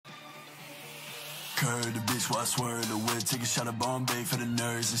Curve the bitch while I swerve the wood. Take a shot of Bombay for the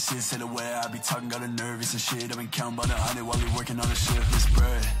nerves. And shit, say the way I be talking, got her nervous and shit. I've been counting by the 100 while they working on the shift. This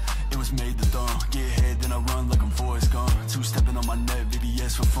bread, it was made to thumb. Get ahead, then I run like I'm Forrest Gump. Two stepping on my neck,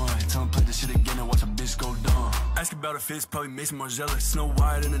 VBS for fun. Tell 'em play this shit again and watch a bitch go dumb. Ask about her face, probably makes me more jealous. Snow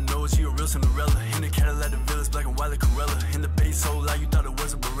White in the nose, she a real Cinderella. In the Cadillac, the villas, black and white like Corella. In the bass so loud, you thought it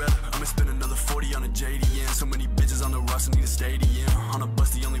was a Beretta. I'ma spend another 40 on a JDN. So many bitches on the roster, need a stadium. On a bus,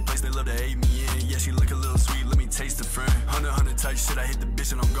 the only place they love to hate me in. Yeah, she look a little sweet, let me taste the friend. 100 type shit, I hit the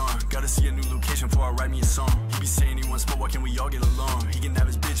bitch and I'm gone. Gotta see a new location before I write me a song. He be saying he wants smoke, why can't we all get along? He can have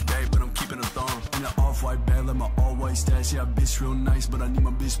his bitch back, but I'm keeping a thumb. In the off-white bag, like my all-white stash. Yeah, bitch real nice, but I need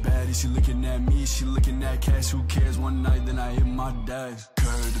my bitch bad. Is she looking at me? She looking at cash? Who cares? One night, then I hit my dash.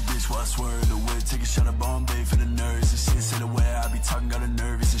 Curve the bitch while I swerve the wood. Take a shot of Bombay for the nerves. And shit, say the way I be talking, got her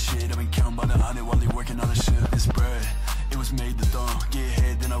nervous and shit. I've been counting by the 100 while they working on the shift. This bread, it was made to thumb. Get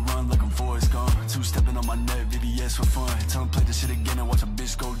ahead, then I run like I'm Forrest Gump. Two stepping on my neck, VBS for fun. Tell 'em play this shit again and watch a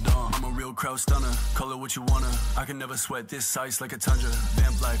bitch go dumb. I'm a real crowd stunner, call it what you wanna. I can never sweat this ice like a tundra.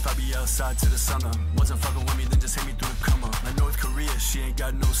 Vamp life, I be outside to the sun up. Wasn't fucking with me, then just hit me through the come up. Like North Korea, she ain't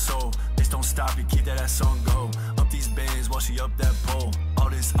got no soul. Bitch, don't stop it, keep that ass on go. Up these bands while she up that pole. All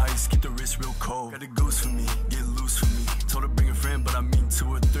this ice, keep the wrist real cold. Got a goose for me, get loose for me. Told her bring a friend, but I mean 2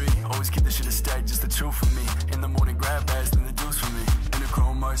 or 3. Always keep the shit a stack, just the truth for me. In the morning, grab ass, then the deuce for me. In the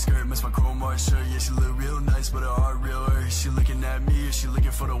chrome mark skirt, miss my chrome mark shirt. Yeah, she look real nice, but her heart real hurt. She looking at me, or she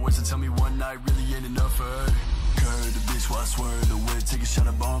looking for the words to tell me one night really ain't enough for her. Curve the bitch while I swerve the wood. Take a shot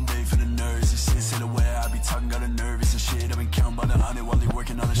of Bombay for the nerves. And shit, say the way I be talking, got her nervous and shit. I've been counting by the 100 while they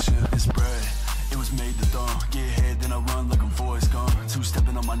working on the shift. This bread, it was made to thumb. Get ahead, then I run like I'm Forrest Gump. Two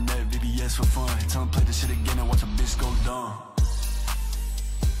stepping on my neck, VBS for fun. Tell 'em play this shit again and watch a bitch go dumb.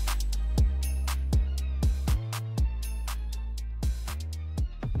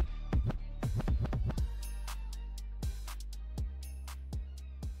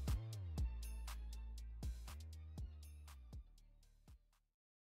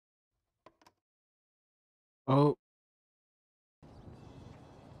 Oh.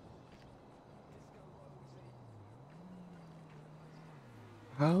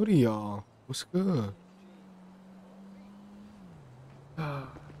 Howdy, y'all. What's good? I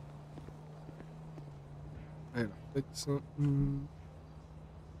had to fix something.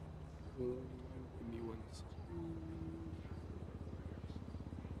 Give me 1 second.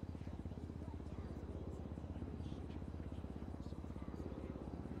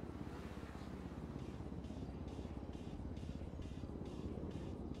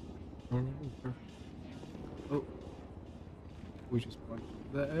 Oh, we just punched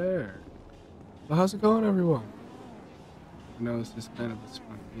the air. So how's it going, everyone? I know it's just kind of a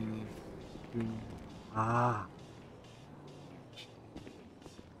spontaneous stream. Ah.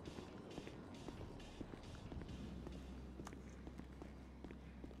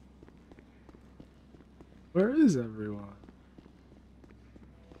 Where is everyone?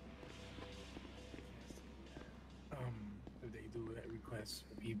 If they do that request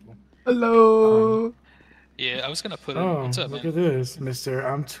for people. Hello. Yeah, I was gonna put it. Oh, What's up, look man? at this, Mister.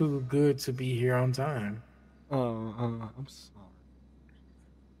 I'm too good to be here on time. Oh, I'm sorry.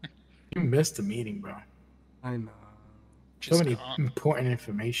 You missed the meeting, bro. I know. So many important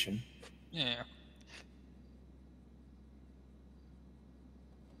information. Yeah.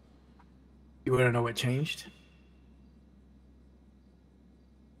 You want to know what changed?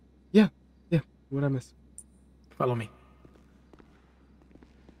 Yeah. What I missed? Follow me.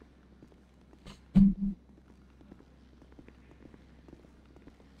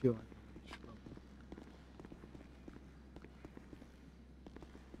 Feel like I'm in trouble.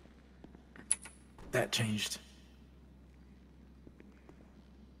 That changed.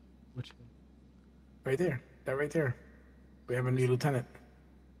 Which one? Right there. That right there. We have a new lieutenant.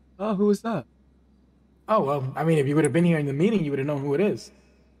 Oh, who is that? Oh, well, I mean, if you would have been here in the meeting, you would have known who it is.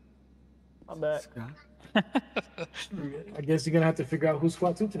 I'm back. Scott? I guess you're going to have to figure out who's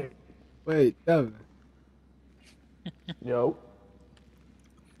SWAT 2 today. Wait, Devin. Yo.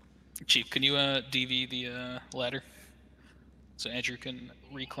 Chief, can you DV the ladder so Andrew can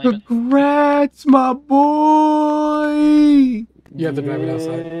reclaim it? Congrats, my boy! You have to drive it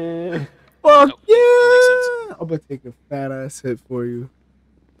outside. Fuck Nope, yeah! that makes sense. I'm gonna take a fat ass hit for you.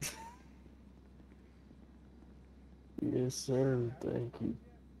 Yes, sir. Thank you.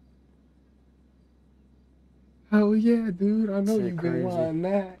 Hell yeah, dude. I know Shit you've been crazy. wanting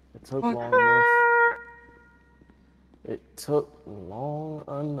that. It took long enough. It took long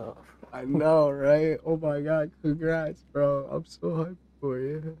enough. I know, right? Oh my god, congrats, bro. I'm so hyped for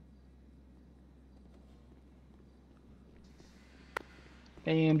you.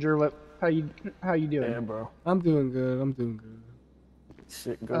 Hey, Andrew, How you doing? Yeah, bro. I'm doing good. I'm doing good.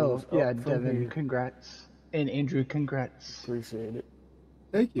 Shit Oh goes yeah, up from Devin, here. congrats, and Andrew, congrats. Appreciate it.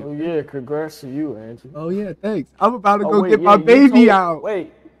 Thank you. Oh yeah, congrats to you, Angie. Oh yeah, thanks. I'm about to Oh go wait, get yeah, my you baby told, out.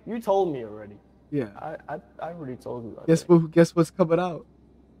 Wait, you told me already. Yeah. I already told you. Guess what's coming out?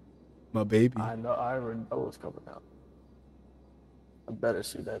 My baby. I know. I already know what's coming out. I better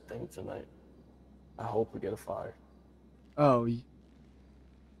see that thing tonight. I hope we get a fire. Oh, you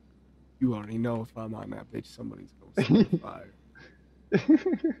already know if I'm on that bitch, somebody's gonna set fire.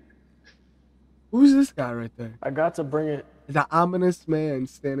 Who's this guy right there? I got to bring it. The ominous man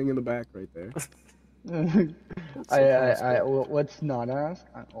standing in the back right there. Well, let's not ask.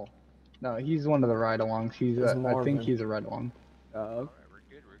 Oh, no, he's one of the ride-alongs. He's It's I think Marvin. he's a ride-along. Alright, we're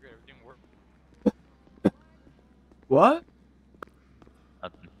good. Everything worked. What?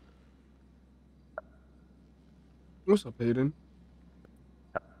 Nothing. What's up, Hayden?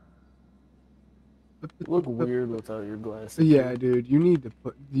 You look weird without your glasses. Yeah, dude, you need to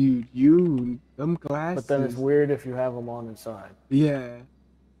put them glasses. But then it's weird if you have them on inside. Yeah.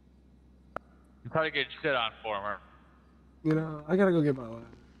 You probably get shit on for him. You know, I gotta go get my ladder.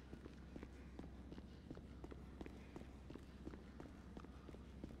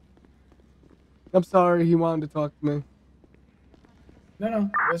 I'm sorry, he wanted to talk to me. No,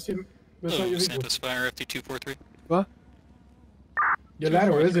 that's not your vehicle. Santa Spire FD243. What? Your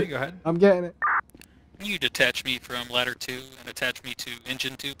ladder, where is it? Go ahead. I'm getting it. Can you detach me from ladder 2 and attach me to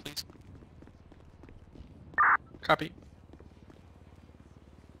engine 2, please? Copy.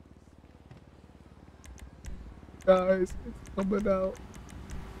 Guys, it's coming out.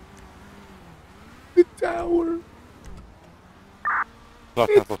 The tower.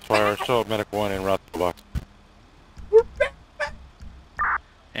 Southwest Fire, show medic 1 en route to the box.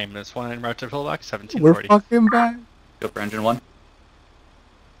 Ambulance 1 en route to pillbox, We're 1740. fucking back. Go for engine 1.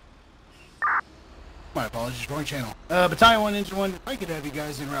 My apologies, wrong channel. Battalion 1, Engine 1, if I could have you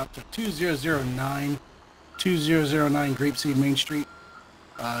guys en route to 2009 Grapeseed Main Street.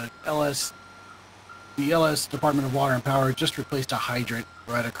 The LS Department of Water and Power just replaced a hydrant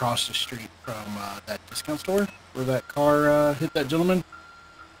right across the street from that discount store where that car hit that gentleman.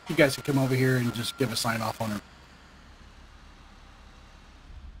 You guys can come over here and just give a sign off on it.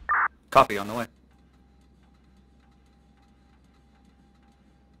 Copy, on the way.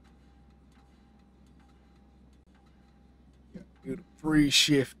 You're the free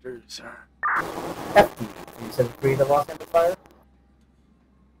shifters. FD369 the Los Angeles Fire.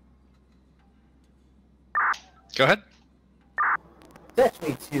 Go ahead. Attach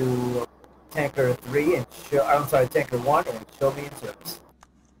me to Tanker 3 and Tanker 1 and show me in service.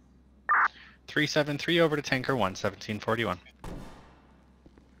 373 over to Tanker 1, 1741.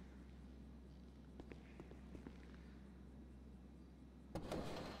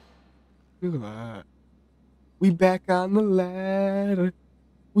 Look at that. We back on the ladder.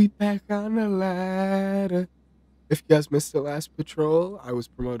 We back on the ladder. If you guys missed the last patrol, I was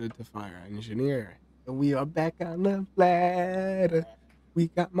promoted to fire engineer. And we are back on the ladder. We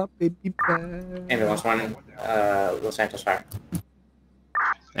got my baby back. Ambulance 1, Los Angeles Fire.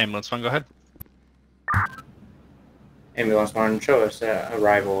 Ambulance 1, go ahead. Ambulance 1, show us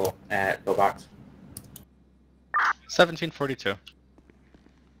arrival at pillbox. 1742.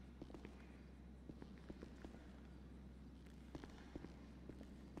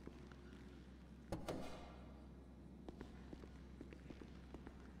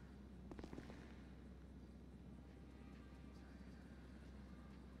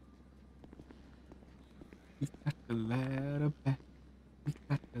 We got the ladder back. We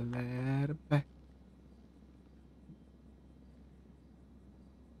got the ladder back.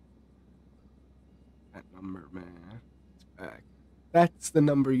 That number, man. It's back. That's the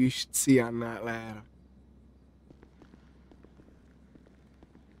number you should see on that ladder.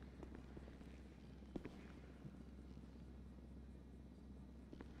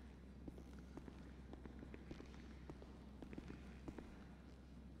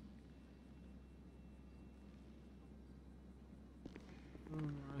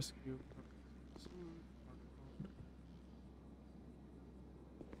 Rescue.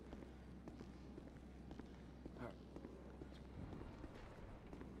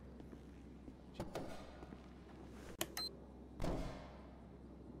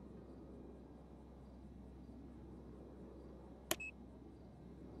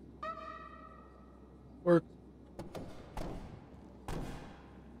 Work.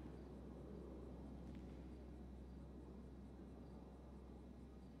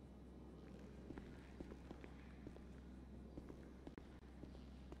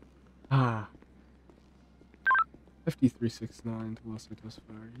 FD369 to Los Santos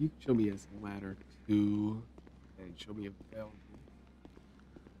Fire. You can show me as ladder 2 and show me available.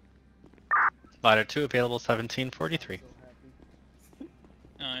 Ladder 2 available 1743.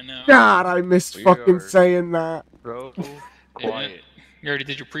 I know. God, I missed fucking saying that. Bro, Yeah. quiet. You already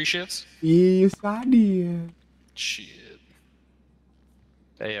did your pre-shifts? Yes, I did. Shit.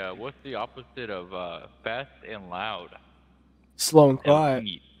 Hey, what's the opposite of fast and loud? Slow and quiet.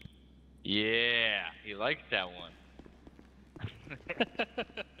 LP. Yeah, he likes that one.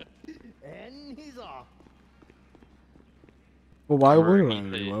 And he's off. Well, why Remember,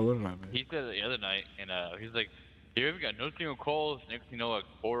 wouldn't I? he said- Why wouldn't I? He said it the other night, and he's like, "You ever got no single calls?" Next thing you know, like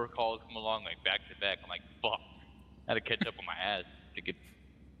 4 calls come along, like back to back. I'm like, "Fuck!" I had to catch up on my ass to get.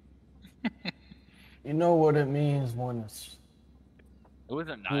 You know what it means when it's It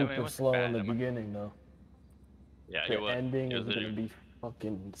wasn't super slow in the beginning, though. Yeah, The it was. ending It is was gonna be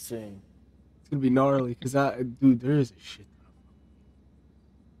fucking insane. It's gonna be gnarly, cause dude, there is a shit.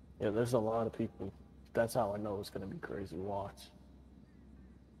 Yeah, there's a lot of people. That's how I know it's gonna be crazy. Watch.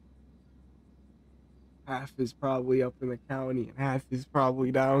 Half is probably up in the county, and half is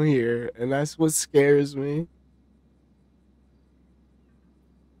probably down here, and that's what scares me.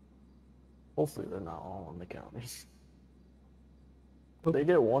 Hopefully they're not all in the counties. They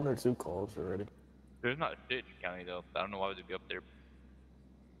get 1 or 2 calls already. There's not shit in county though. I don't know why would they be up there.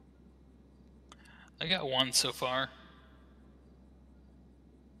 I got 1 so far.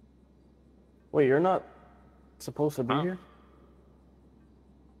 Wait, you're not supposed to be Huh? here?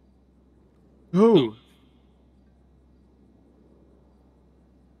 Who?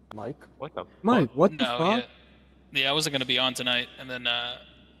 Mike? What the? Mike, what the No, fuck? yeah, I wasn't gonna be on tonight, and then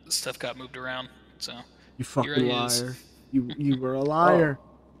stuff got moved around. So You fucking here he is. liar. You were a liar.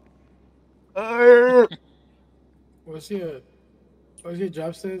 Liar. What's your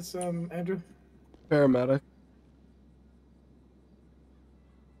job status, Andrew? Paramedic.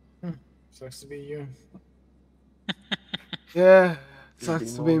 Sucks to be you. Yeah, You're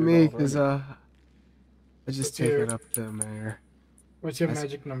sucks to be me, demoted cause already. I just What's take your- it up to mayor. What's your That's-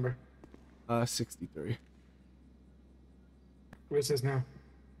 magic number? 63. What is this now?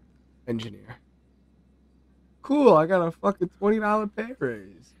 Engineer. Cool, I got a fucking $20 pay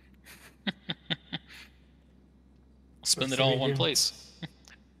raise. Spend Sucks it to all be in one you. place.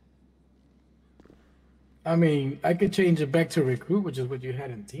 I mean, I could change it back to recruit, which is what you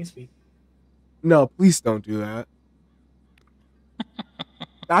had in TeamSpeak. No, please don't do that.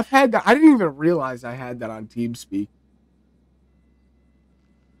 I've had that. I didn't even realize I had that on TeamSpeak.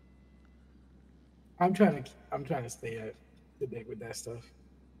 I'm trying to stay up to date with that stuff.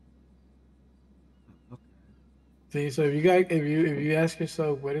 See, so if you ask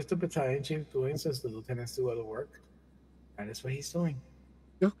yourself, what is the battalion chief doing since the lieutenants do other work? That is what he's doing.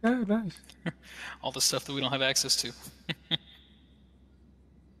 Okay, nice. All the stuff that we don't have access to.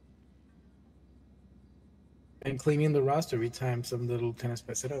 And cleaning the roster every time some of the lieutenants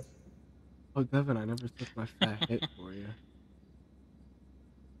mess it up. Oh, Devin, I never took my fat hit for you.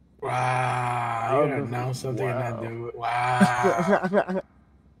 Wow, you're gonna announce something and not do it. Wow.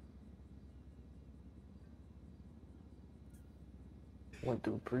 Went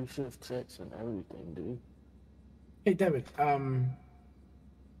through pre-shift checks and everything, dude. Hey, David. I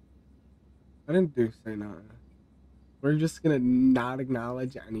didn't say nothing. We're just gonna not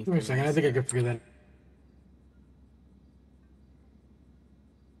acknowledge anything. Give me a second. I think I can figure that.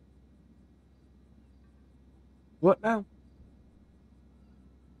 What now?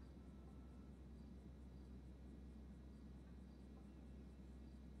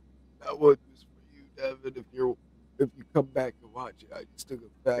 That one was for you, Devin. If you come back and watch it, I just took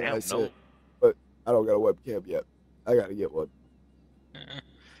a fat Damn, ass no. hit. But I don't got a webcam yet. I gotta get one.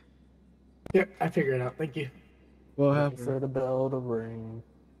 Yep, I figured it out. Thank you. What Waiting happened? for the bell to ring.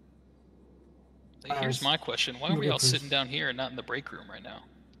 Hey, here's my question: why are we all sitting down here and not in the break room right now,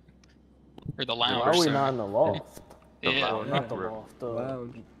 or the lounge? Why are we sorry. not in the loft? Yeah. Or not the loft, the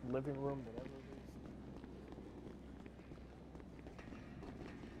Lounge. living room, whatever it is.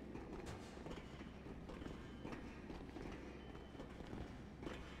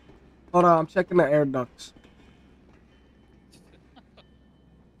 Hold on, I'm checking the air ducts.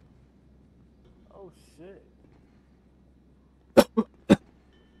 Oh shit.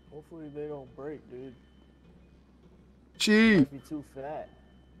 Hopefully they don't break, dude. Chief, Might be too fat.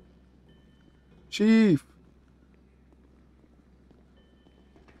 Chief.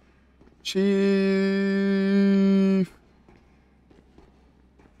 Chief.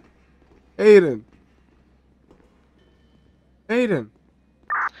 Aiden. Aiden.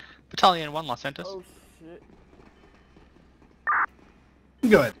 Battalion 1, Los Santos. Oh shit.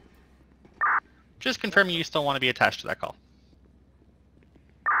 Go ahead. Just confirming you still want to be attached to that call.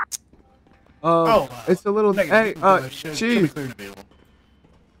 It's a little. Hey, Chief.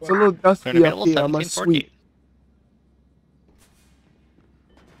 It's a little dusty Clear and up available, here. I must sweep.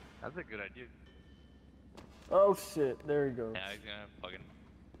 1748. That's a good idea. Oh shit! There he goes. Yeah, he's gonna fucking.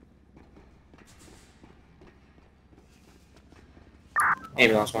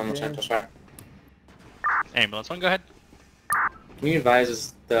 Ambulance 1, Central Square. Ambulance 1, go ahead. Can you advise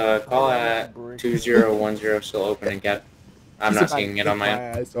is the call at 2010 still open and get? I'm not seeing it on my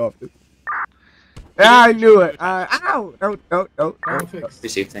end. Yeah, I knew it. Ow! No.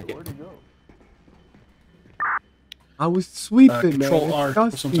 Received, thank you. I was sweeping, man. Control R It's will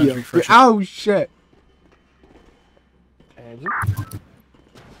dusty sometimes up refresh here. it. Oh shit! Angie?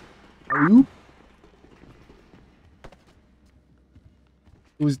 Are you?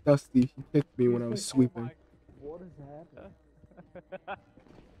 It was Dusty. He kicked me when I was sweeping. What is happening?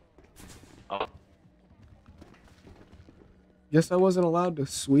 Oh. Guess I wasn't allowed to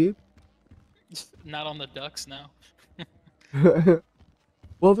sweep. Not on the ducks now.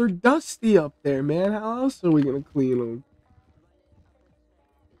 Well, they're dusty up there, man. How else are we gonna clean them?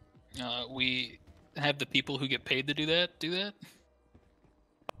 We have the people who get paid to do that.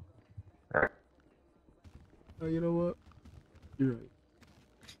 Oh, you know what? You're right.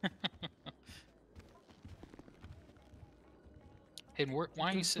 Hey, why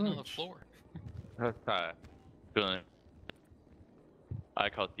are you sitting on the floor? Feeling. I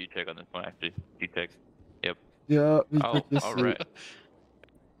called C-check on this one actually. C-check. Yep. Yeah. Oh, all right.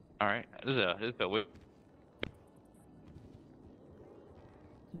 All right. This is a whip.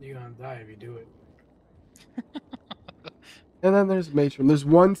 You're gonna die if you do it. And then there's Matron. There's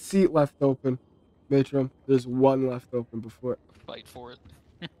one seat left open. Matron, there's one left open before. Fight for it.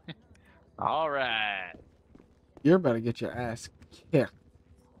 All right. You're about to get your ass kicked.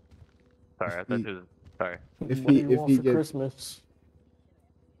 Sorry, I thought you was sorry. If What do he you if want he for gets Christmas?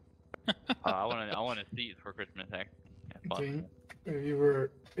 I want a seat for Christmas. Okay. If you would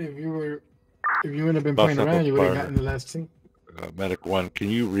have been Los playing around, you would have Santos gotten the last thing. Medic 1, can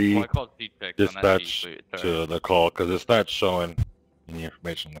you Well, I called C-check on that dispatch seat, but, to the call? Because it's not showing any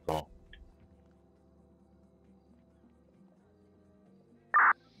information on the call.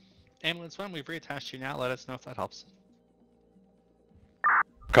 Ambulance 1, we've reattached you now. Let us know if that helps.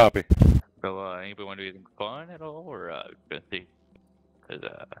 Copy. So, anybody want to do anything fun at all, or gonna see? Cause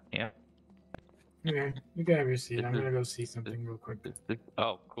yeah. Okay, you can have your seat. I'm gonna go see something real quick.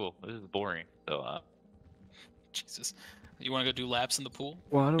 Oh, cool. This is boring. So, Jesus. You want to go do laps in the pool?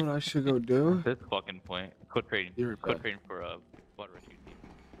 Well, I know what I should go do. at this fucking point, quit trading. You're Quit bad. trading for water rescue team.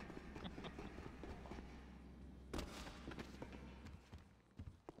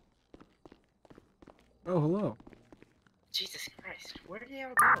 Oh, hello. Jesus Christ, where did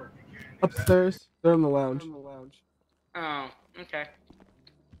y'all go? Upstairs. They're in the lounge. Oh, okay.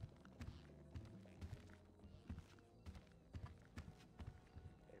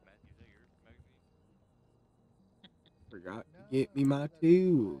 Forgot to get me my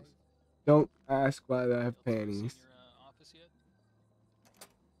tools. Don't ask why I have panties.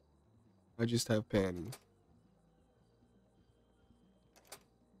 I just have panties.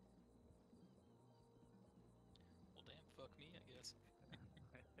 Well, damn, fuck me, I guess.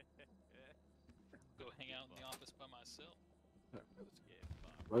 Go hang out in the office by myself.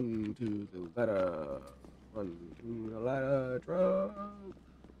 Run to the ladder. Run to the ladder truck.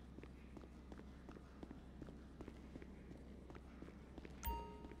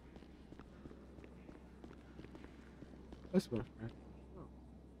 That's what I forgot.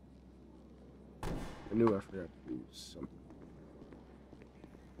 I knew I forgot to do something.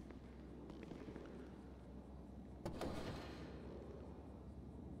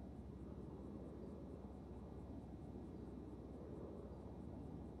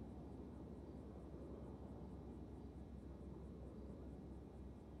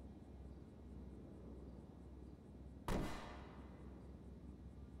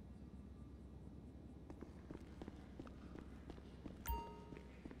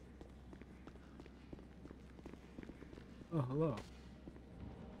 Oh, hello.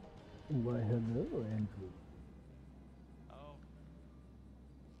 Why, hello, Andrew.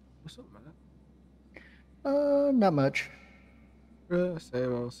 What's up, man? Not much.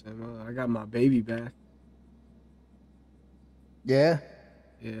 Same old, same old. I got my baby back. Yeah?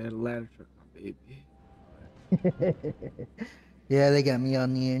 Yeah, the ladder truck, my baby. Yeah, they got me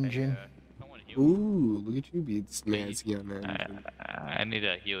on the engine. Ooh, look at you being snazzy on that engine. I need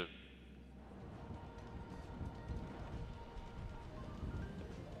a healer.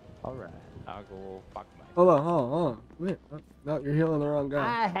 Alright, I'll go fuck my. Hold on. Wait, no, you're healing the wrong guy.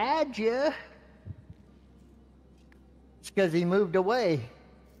 I had you. because he moved away.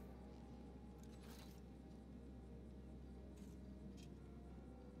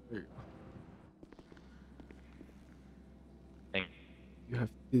 You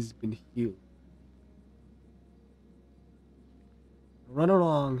have been healed. Run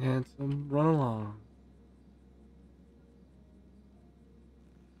along, handsome. Run along.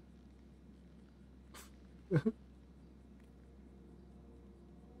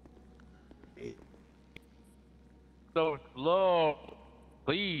 So slow.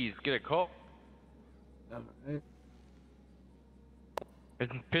 Please get a call. Alright.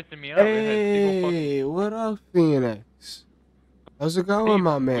 It's pissing me off. It had single fucking- Hey, what up, Phoenix? How's it going,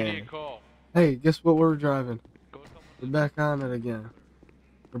 my We need a man? call. Hey, guess what we're driving? We're back on it again.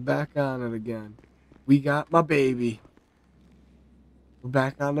 We're back on it again. We got my baby. We're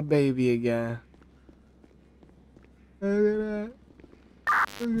back on the baby again. Look at that.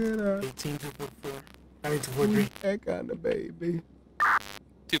 Look at that. 18-244. 9243. Back on the baby.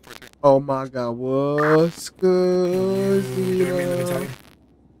 243. Oh my god, what's good? Jeremy in the battalion.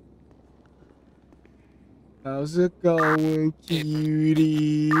 How's it going,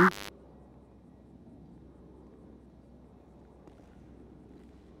 cutie?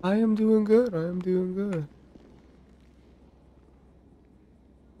 I am doing good. I am doing good.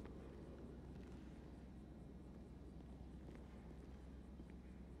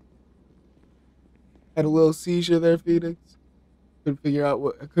 Had a little seizure there, Phoenix. Couldn't figure out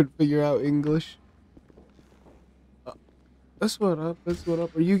what. I couldn't figure out English. That's what up. That's what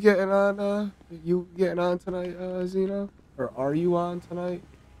up. Are you getting on? You getting on tonight, Zeno? Or are you on tonight?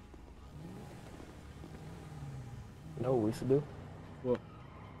 No, we should do. What?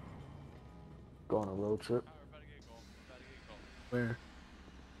 Go on a road trip. Where?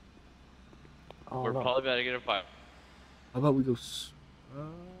 I don't We're know. probably about to get a fire. How about we go? It's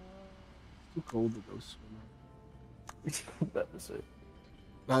too cold to go swimming. That was it.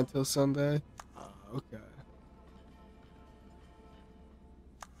 Not until Sunday. Okay.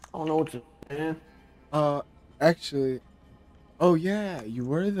 I don't know what you're saying. Actually, oh yeah, you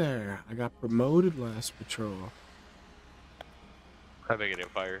were there. I got promoted last patrol. Probably get a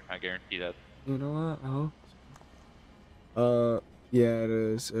fire. I guarantee that. You know what? I hope so. Yeah, it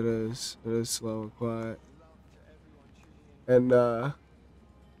is. It is. It is slow and quiet. And,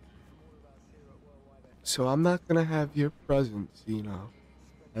 so I'm not gonna have your presence, you know,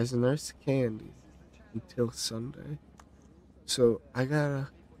 as Nurse Candy until Sunday. So I gotta,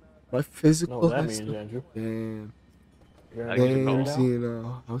 my physical that has means, to, Andrew. damn, You're gonna get damn, called? you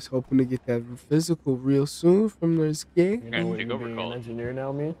know, I was hoping to get that physical real soon from Nurse Candy. You know what you being an engineer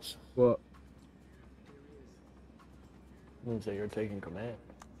now means? What? Means that you're taking command.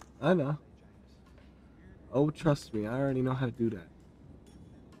 I know. Oh, trust me, I already know how to do that.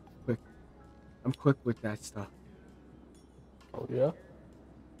 Quick. I'm quick with that stuff. Oh, yeah?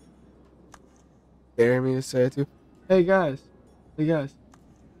 Dare me to say it too. Hey guys. Hey guys.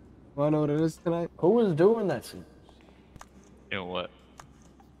 Wanna know what it is tonight? Who is doing that shit? You know what?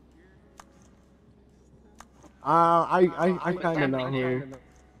 I kinda know who.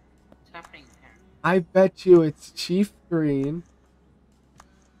 What's happening there? I bet you it's Chief Green.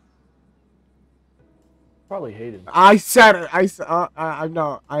 Probably hated. I said it. I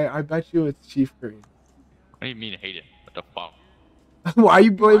know. I bet you it's Chief Green. What do you mean hate it? What the fuck? Why are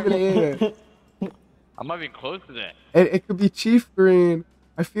you blaming it? I'm not even close to that. It could be Chief Green.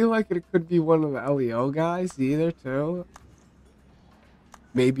 I feel like it could be one of the LEO guys either too.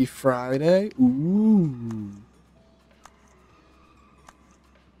 Maybe Friday. Ooh.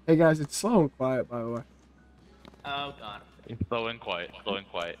 Hey guys, it's slow and quiet by the way. Oh god. It's slow and quiet. Slow and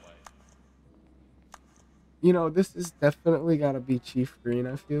quiet. You know, this is definitely gotta be Chief Green,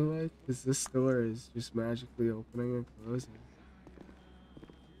 I feel like, because this door is just magically opening and closing.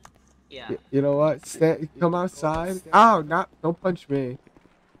 Yeah. You know what? Come outside. Oh, don't punch me.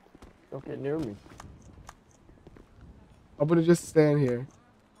 Don't get near me. I'm gonna just stand here.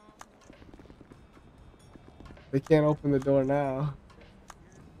 They can't open the door now.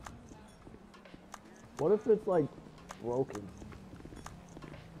 What if it's like broken?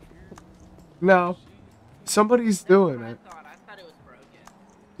 No. Somebody's doing it. I thought it was broken.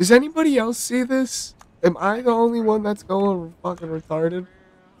 Does anybody else see this? Am I the only one that's going fucking retarded?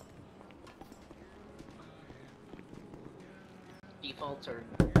 Defaults are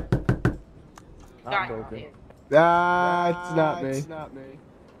Not broken. That's not me. Is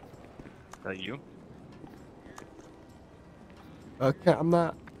that you? Okay,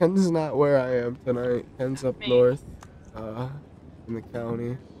 Ken's not where I am tonight. Ken's up north, in the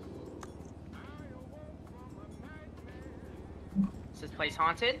county. Is this place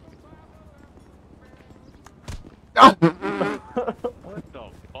haunted? What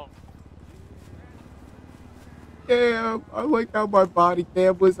the fuck? Damn, I like how my body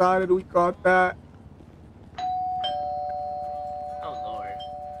cam was on and we caught that. Oh lord.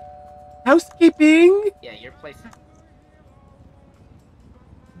 Housekeeping? Yeah, your place.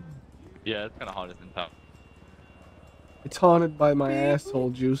 Yeah, it's kind of hard in town. It's haunted by my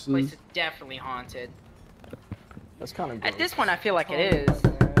asshole Place juices. is definitely haunted. That's kind of. At this point, I feel like it Haunted is. by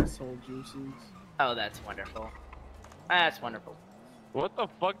my asshole juices. Oh, that's wonderful. That's wonderful. What the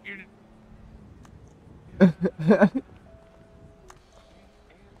fuck you?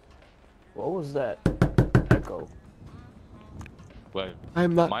 What was that echo? Wait.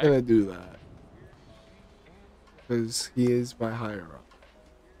 I'm not Mike? gonna do that. Because he is my higher up.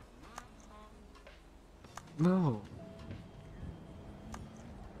 No.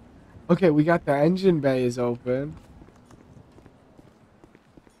 Okay, we got the engine bay is open.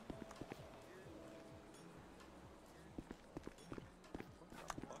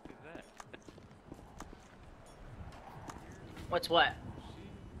 What's what?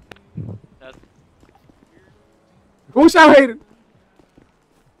 That's Who's out hating?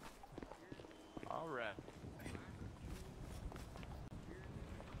 alright.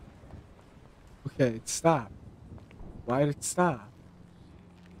 Okay, it stopped. Why did it stop?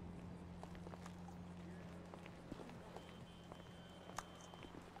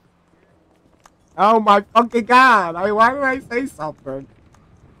 Oh my fucking god! Why did I say something?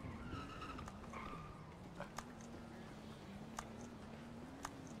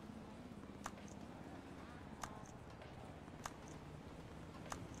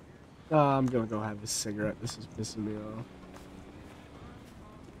 I'm gonna go have a cigarette. This is pissing me off.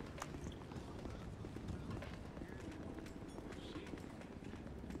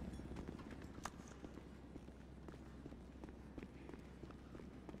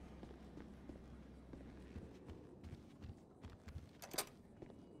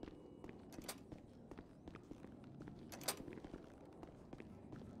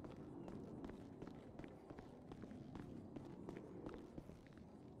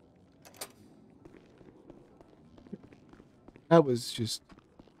 That was just...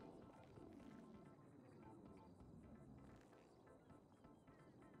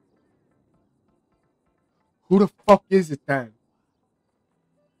 Who the fuck is it then?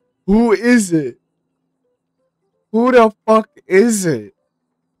 Who is it? Who the fuck is it?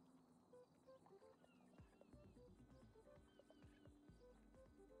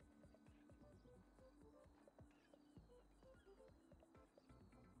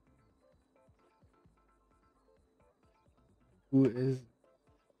 Who is it?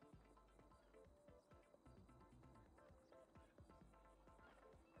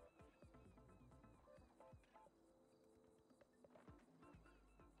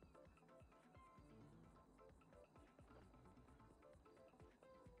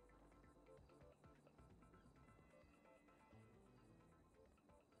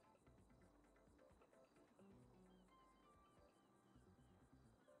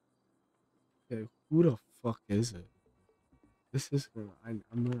 Okay, who the fuck is it? This is gonna... I'm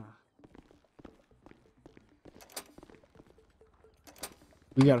gonna...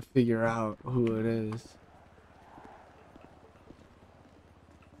 We gotta figure out who it is.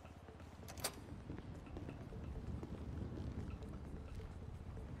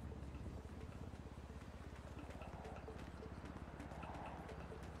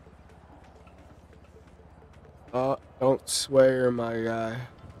 Don't swear, my guy.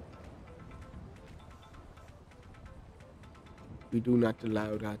 We do not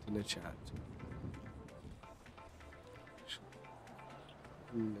allow that in the chat.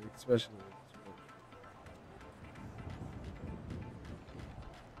 Especially...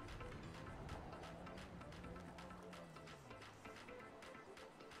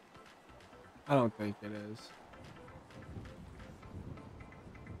 I don't think it is.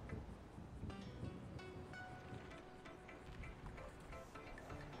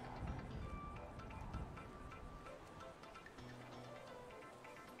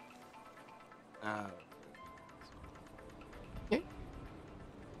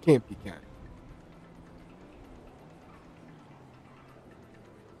 Can't be Cat.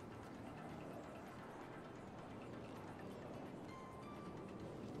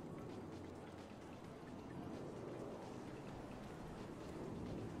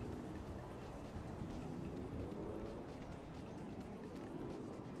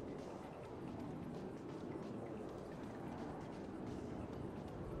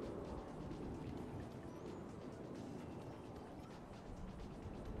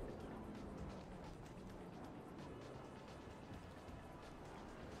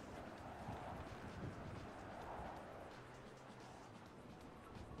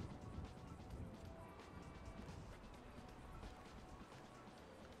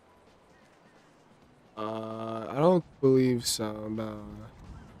 believe so. No.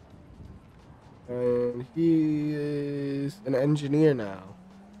 And he is an engineer now.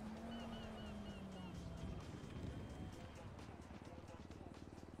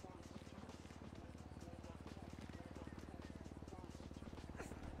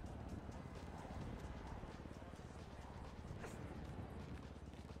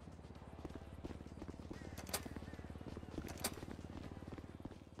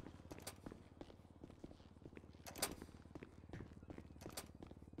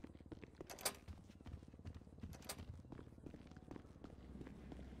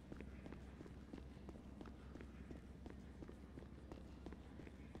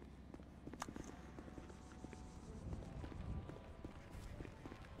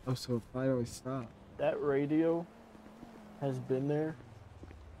 Oh, so it finally stopped. That radio has been there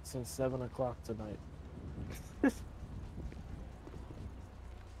since 7 o'clock tonight.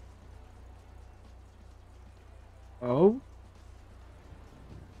 Oh?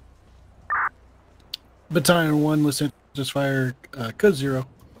 Battalion 1, listen to fire, code 0.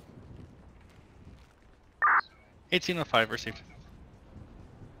 1805 received.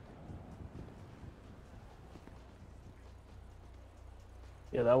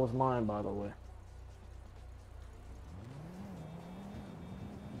 Yeah, that was mine, by the way.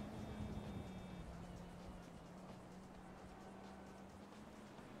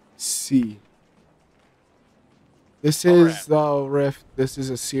 C. This is the Rift. This is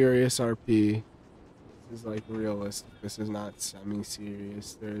a serious RP. This is like realistic. This is not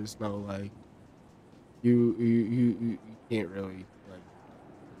semi-serious. There's no like you can't really like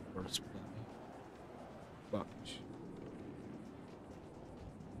horseplay much.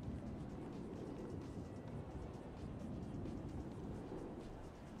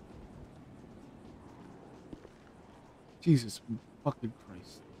 Jesus fucking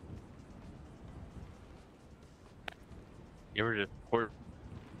Christ. You ever just port?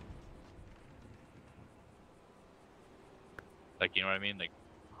 Like, you know what I mean? Like,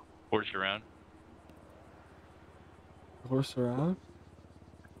 horse around? Horse around?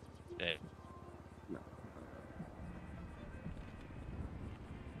 Yeah. No.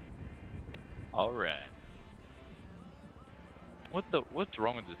 Alright. What's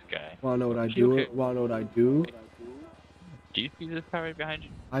wrong with this guy? Wanna know what I do? Okay. Wanna know what I do? Do you see this guy right behind you?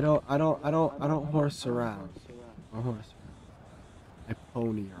 I don't horse around. I horse around. I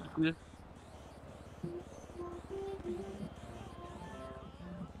pony around.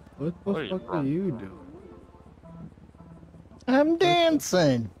 What the fuck are you doing? I'm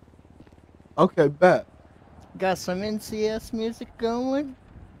dancing. Okay, bet. Got some NCS music going?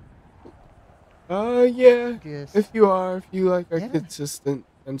 Yeah. Just If you like are consistent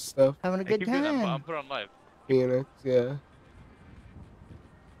and stuff. having a good time. I'm put on live. Phoenix, yeah.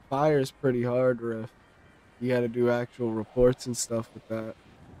 Fire's pretty hard, Riff. You gotta do actual reports and stuff with that.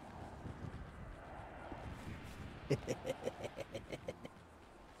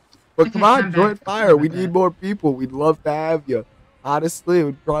 But come on, join Fire. We need more people. We'd love to have you. Honestly, it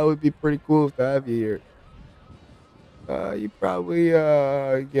would probably be pretty cool to have you here. You probably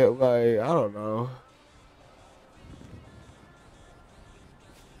get like, I don't know.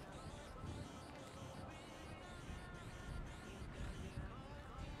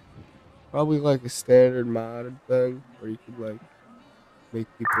 Probably like a standard modded thing where you could like make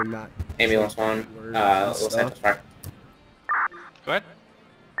people not. Ambulance 1, Los Santos Fire. Go ahead.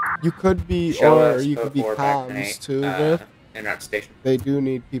 You could be, Show or us you could be code 4 back comms to too, Nate, Riff. en route to station. They do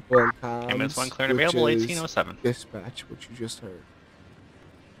need people in comms. Ambulance 1 cleared and which available, is 1807. Dispatch, which you just heard.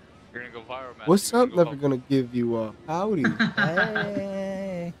 You're gonna go viral, man. What's up? Never gonna give you up. Howdy.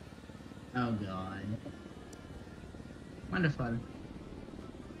 Hey. Oh god. Wonderful.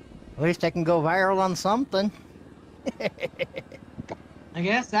 At least I can go viral on something. I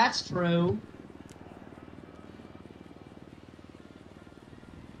guess that's true.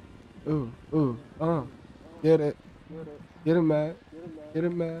 Ooh, get it. Get him, Matt. Get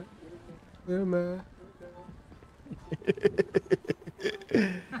him, Matt. Get him, Matt.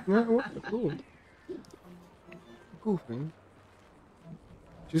 Cool. Cool thing.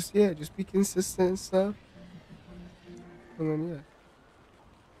 Just be consistent and stuff. And then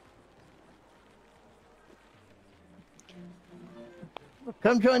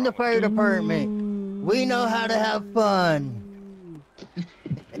Come join the fire department. We know how to have fun.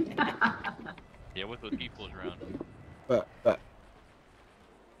 Yeah, with the people's around. But.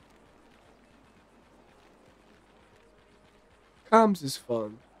 Comms is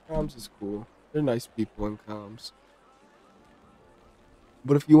fun. Comms is cool. They're nice people in comms.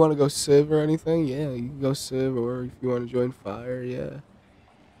 But if you want to go Civ or anything, yeah, you can go Civ. Or if you want to join Fire, yeah.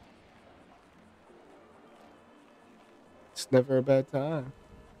 It's never a bad time.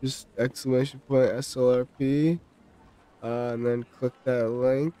 Just exclamation point SLRP, and then click that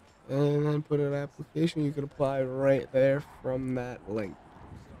link, and then put an application. You can apply right there from that link.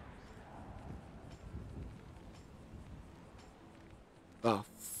 Oh,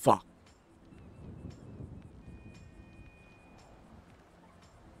 fuck.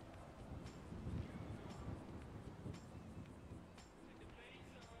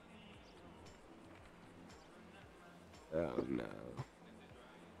 Oh no. Of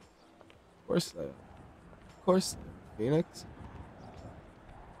course they are. Of course they are, Phoenix.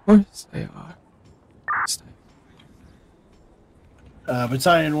 Of course they are.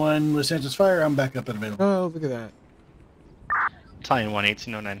 Battalion 1, Los Angeles Fire, I'm back up and available. Oh, look at that. Battalion 1,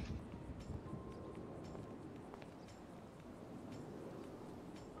 1809.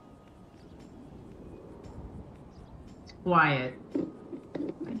 Quiet.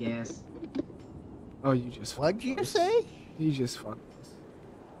 I guess. Oh, you just. What'd you say? You just fucked us.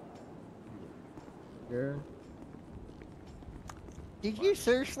 Yeah. Did you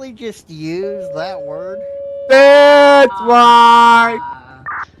seriously just use that word? That's why.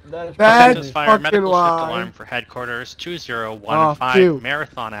 Los That's Angeles Fire, fucking medical shift why. alarm for headquarters, 2015 Oh,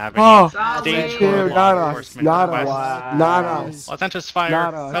 Marathon Avenue. Oh, Stage dude, 4 not law us, enforcement not request. us, not us. Los Angeles Fire,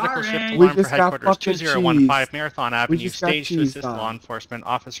 Not us. medical shift We alarm for just got headquarters, fucking 2015 cheesed. Marathon We Avenue. just got Stage to assist cheesed on. law enforcement,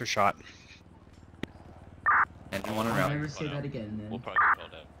 officer shot. Anyone I'll around? never say that again, then. We'll probably get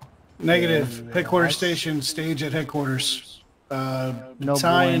called out. Negative. Headquarters station, stage at headquarters. No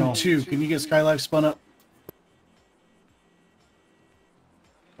Battalion bueno. 2, can you get Skylife spun up?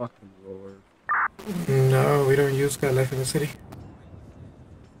 Fucking lord. No, we don't use Skylife in the city.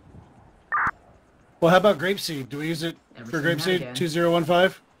 Well, how about Grapeseed? Do we use it Never for seen that Grapeseed? again.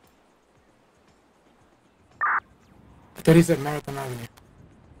 2015? I thought he said Marathon Avenue.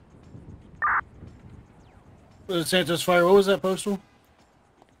 Santos Fire, what was that postal?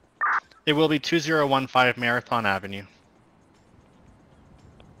 It will be 2015 Marathon Avenue.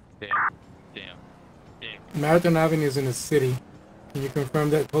 Damn. Damn. Damn. Marathon Avenue is in the city. Can you confirm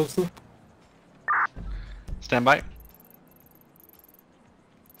that postal? Stand by.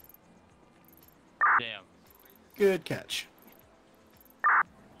 Damn. Good catch.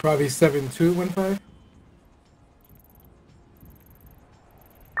 Probably 7215.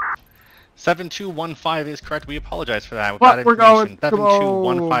 7215 is correct. We apologize for that. With What? that We're going- information, come on,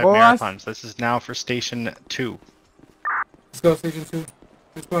 7215 boss. marathons. This is now for Station 2. Let's go, Station 2.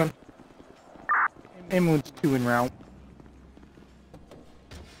 Which one? Ambulance 2 en route.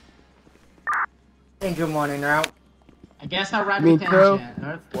 Engine 1 en route. I guess I'll ride Me with too.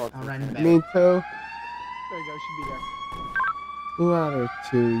 Ken. I'll ride in the back. Me too. There you go, should be there. Ladder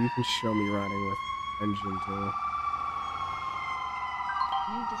 2, you can show me riding with engine 2.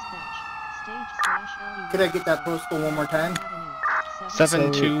 New dispatch. Stage/LU. Could I get that postal one more time?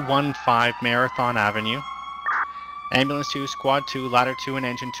 7215 Marathon Avenue. Ambulance 2, Squad 2, Ladder 2, and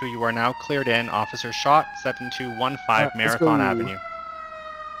Engine 2, you are now cleared in. Officer shot, 7215 let's Marathon go. Avenue.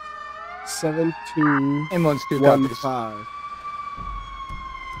 7215. Ambulance 2 copies.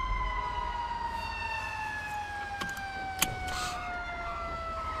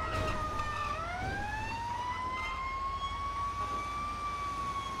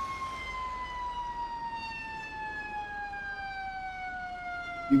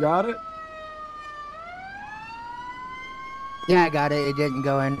 You got it? Yeah, I got it. It didn't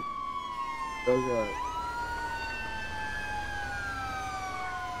go in. Okay.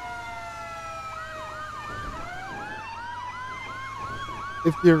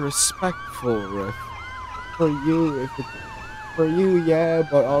 If you're respectful, Rick. For you, for you, yeah,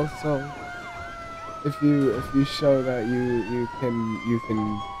 but also if you show that you can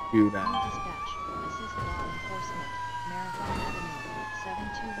do that. Dispatch. Assist law enforcement. Marathon Avenue.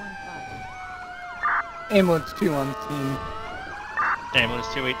 7215. Ambulance 2 on scene. Ambulance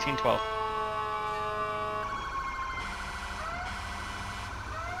 2, 1812.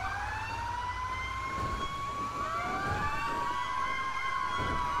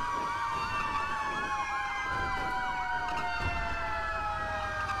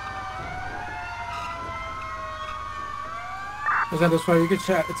 That's why you can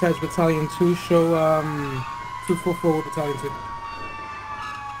attach Battalion 2, show 244 with Battalion 2.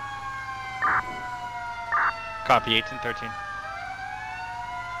 Copy, 1813.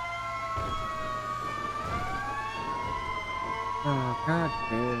 Oh god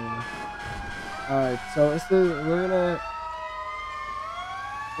damn. Alright, so we're gonna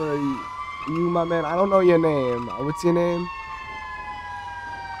for you, my man, I don't know your name. What's your name?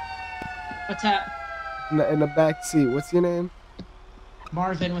 What's up? In the back seat, what's your name?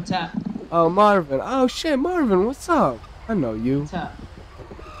 Marvin, what's up? Oh, Marvin. Oh shit, Marvin, what's up? I know you. What's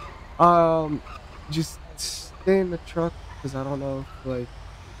up? Just stay in the truck, because I don't know if, like,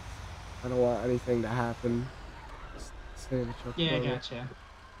 I don't want anything to happen. Just stay in the truck. Yeah, I for me. gotcha.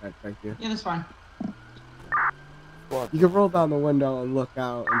 Alright, thank you. Yeah, that's fine. You can roll down the window and look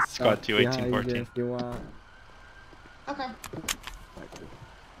out and Squad stuff 2, behind you 1814. if you want. Okay. Thank you.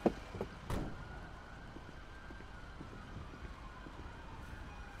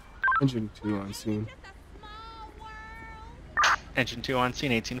 Engine 2 on scene. Engine 2 on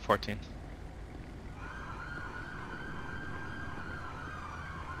scene, 1814.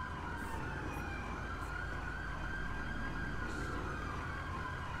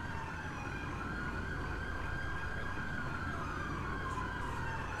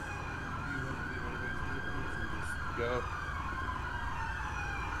 Go.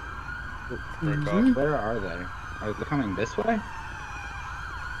 Where are they? Are they coming this way?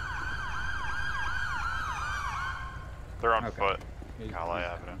 They're on foot. Calais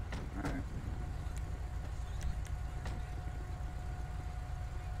Avenue. Alright.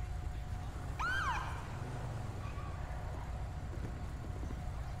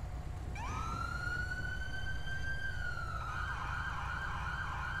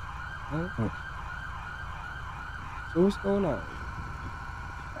 Oh. So what's going on?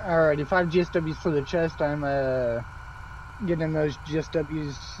 Alrighty, 5 GSWs for the chest. I'm getting those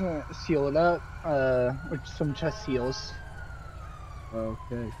GSWs sealed up with some chest seals.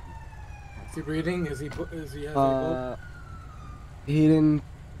 Okay. Is he breathing? Is he has he didn't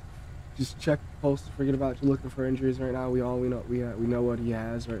just check the pulse. Forget about you looking for injuries right now. We know what he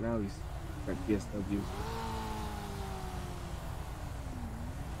has right now. He's got PSWs.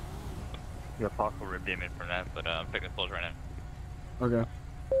 You have possible rib damage from that, but I'm taking the pulse right now. Okay.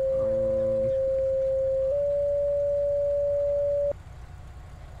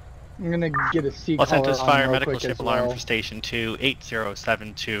 I'm gonna get a C Los collar Santos on Fire real Medical quick Ship as Alarm well. for Station 2,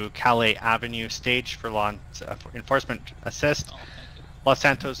 8072 Calais Avenue, stage for law enforcement assist. Los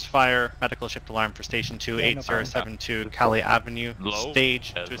Santos Fire Medical Ship Alarm for Station 2, Yeah, no problem. 8072 Calais Avenue, Low?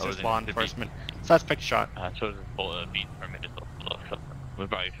 stage Yeah, to lower assist than law it could be. enforcement. Suspect shot. So it's full beat for a minute. We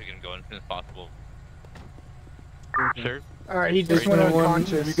probably should get him going as soon as possible. Sir? Alright, he just went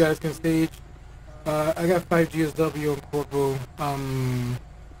unconscious. If you guys can stage. I got 5 GSW on Corporal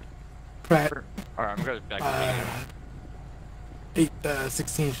Pratt. Alright, I'm gonna back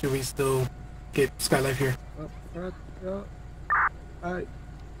 816. Should we still get Skylife here?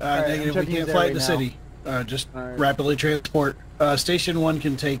 Negative, we can't fly at the city. Just rapidly transport. Station 1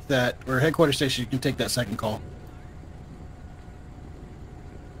 can take that, or headquarters station can take that second call.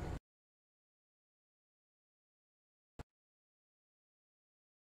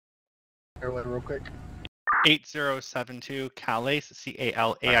 Real quick. 8072 Calais,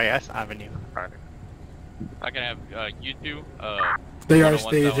 CALAIS Avenue. I can have you two. They one are on one side, one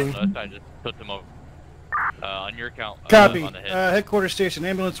staging. on the other side, just put them over. On your account. Copy. On the head. Headquarters station,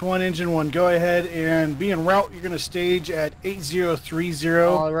 ambulance 1, engine 1. Go ahead and be en route. You're going to stage at 8030.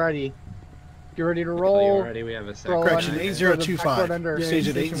 Alrighty. You ready to roll? Already, we have a second. Roll Correction, under- 8025. under- Stage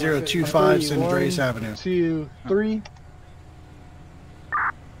at Station 8025 San Andreas 1, Avenue. 2, 3.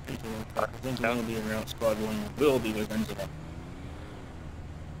 I think we're going to be around squad 1. Will be with engine 1.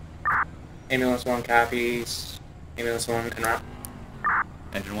 Ambulance 1 copies. Ambulance 1 en route.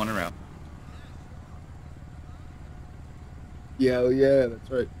 Engine 1 around. Yeah, that's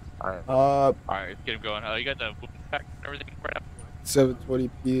right. Alright, let's get him going. You got the pack and everything right up. 720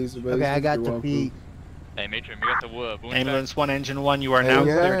 P's. Okay, I got the P. Hey, Matron, we got the boom Ambulance 1, Engine 1, you are now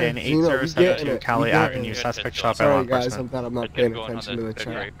Yeah, cleared in Gino, we getting 8072 it. Calais We getting Avenue, it. suspect shot by law Sorry guys, enforcement. I'm not paying attention to the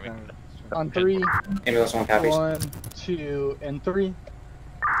chat. On 3. Ambulance 1 copies. 1, 2, and 3.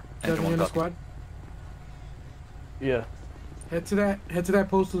 Engine 1 squad. Yeah. Head to that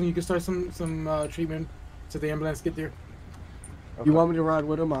postal and you can start some treatment to the ambulance get there. You want me to ride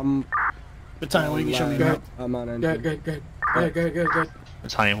with him? I'm. Battalion, you can show me Go the ahead. map. I'm on engine. Good.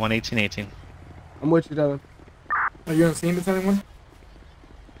 Battalion 1, 1818. I'm with you, Devin. Are you on scene, Battalion 1?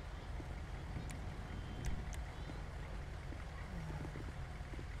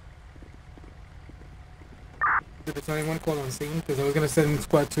 The Battalion 1 called on scene because I was gonna send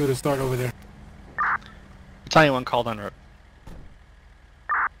squad 2 to start over there. Battalion 1 called en route.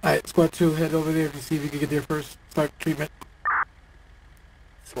 Alright, squad 2, head over there to see if you can get there first. Start treatment.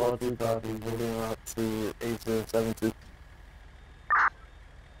 Squad 2 copy. Moving out to 8072.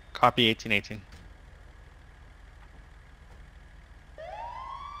 Copy 1818.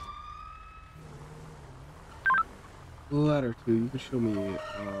 Ladder 2, you can show me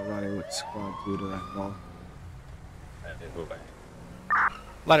riding with squad 2 to that wall.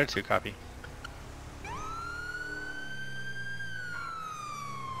 Ladder 2, copy.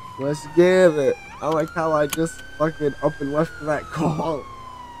 Let's get it. I like how I just fucking up and left that call.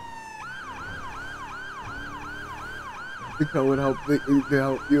 I think I would help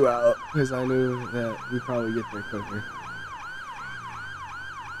you out because I knew that we'd probably get there quicker.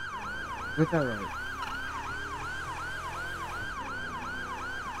 Get that right.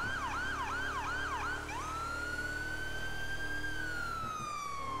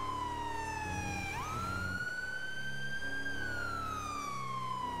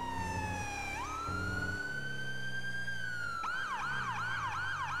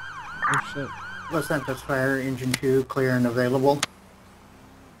 Oh shit. Los Santos Fire, Engine 2, clear and available.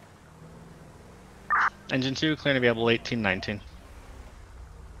 Engine 2, clear and available 1819.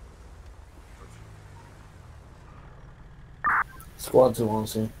 Squad 2 on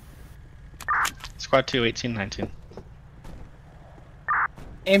scene. Squad 2, 1819.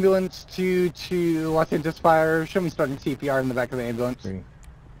 Ambulance to Los Santos Fire, show me starting CPR in the back of the ambulance.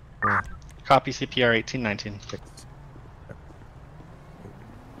 Copy CPR 1819.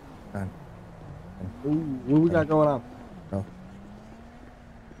 Ooh, what we got going on?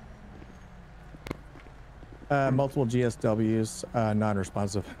 Multiple GSWs,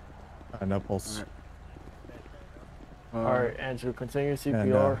 non-responsive, no pulse. Alright, Andrew, continue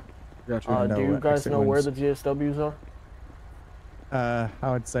CPR. And, do you guys know where the GSWs are?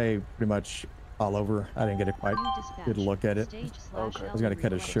 I would say pretty much all over. I didn't get a quite good look at it. Okay. I was gonna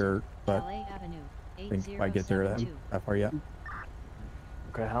cut his shirt, but I didn't quite get there that far yet.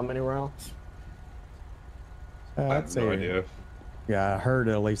 Okay, how many rounds? I'd say, no idea. Yeah, I heard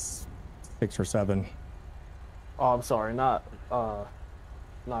at least 6 or 7. Oh, I'm sorry, not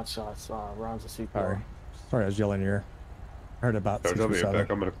shots, rounds of CPR. Sorry, I was yelling in your ear. I heard about 6 I'll or be 7. back.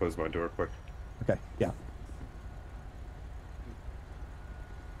 I'm gonna close my door quick. Okay, yeah.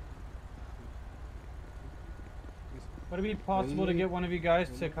 Would it be possible to get one of you guys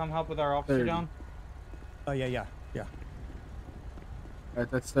to come help with our officer 30. down? Oh, yeah. Alright,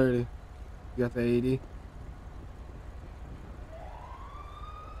 that's 30. You got the 80?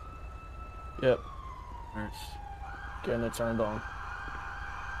 Yep. Alright. Getting it turned on.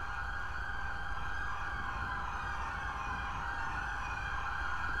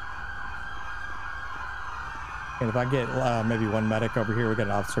 And if I get maybe one medic over here, we got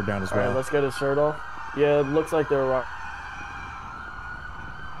an officer down as well. Alright, let's get his shirt off. Yeah, it looks like they're right.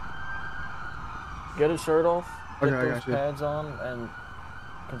 Get his shirt off, get Okay, I those got you. pads on, and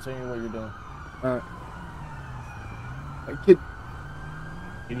continue what you're doing. Alright. Kid.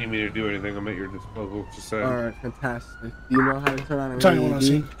 You need me to do anything, I'm at your disposal. Just say. Alright, fantastic. Do you know how to turn on an Battalion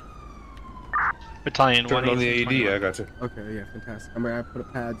AED? 1 Battalion 1, Turn on the 1821. AED, I got you. Okay, yeah, fantastic. I'm gonna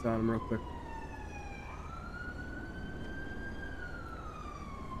put pads on him real quick.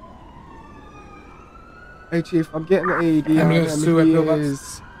 Hey Chief, I'm getting the AED on Ambulance him. two at He pillbox.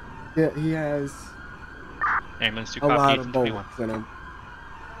 is, yeah, he has Ambulance 2, a lot copy of 1821. bullets in him.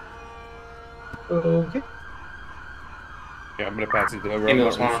 Okay. Yeah, I'm gonna pass it over. I'm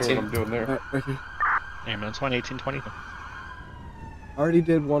Ambulance not 1 really sure what I'm doing there. Right here. Ambulance 1, 1820. Already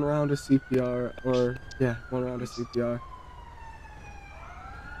did 1 round of CPR, or yeah, 1 round of CPR.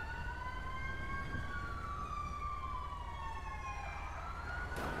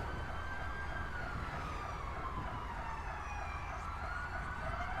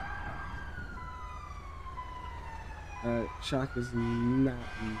 Shock is not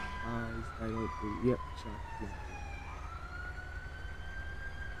advised, I don't think. Yep, shock is not.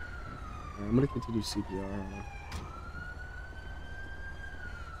 I'm gonna continue CPR on him.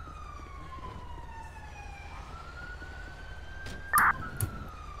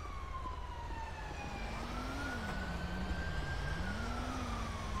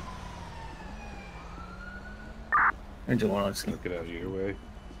 Engine 1 on scene. Get out of your way.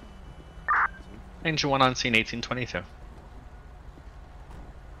 Engine 1 on scene, 1822.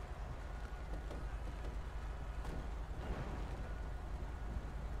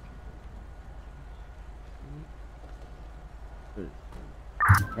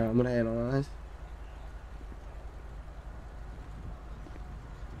 Alright, I'm gonna analyze.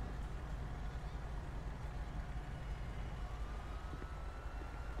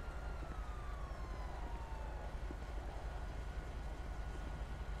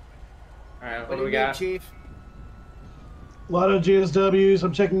 Alright, what do we got? Chief? A lot of GSWs.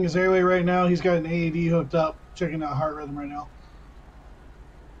 I'm checking his airway right now. He's got an AED hooked up. Checking out heart rhythm right now.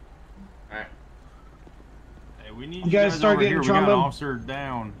 Alright. Hey, we need You guys start over getting here. We got an trombone? officer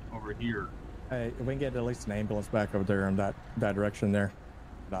down over here. Hey, if we can get at least an ambulance back over there in that direction there.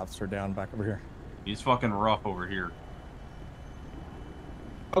 An officer down back over here. He's fucking rough over here.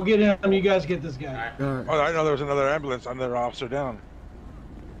 I'll get him. You guys get this guy. Oh, I know there was another ambulance, another officer down.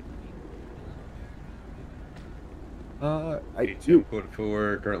 You. Put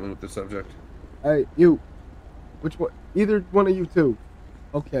for currently with the subject. Hey, you. Which one? Either one of you two.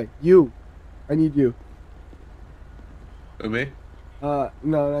 Okay, you. I need you. Who, me? No,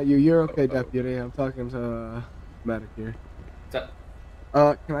 not you. You're okay, deputy. I'm talking to medic here. What's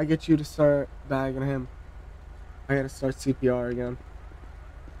up? Can I get you to start bagging him? I gotta start CPR again.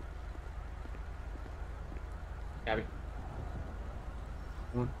 Gabby.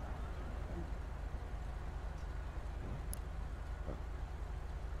 One.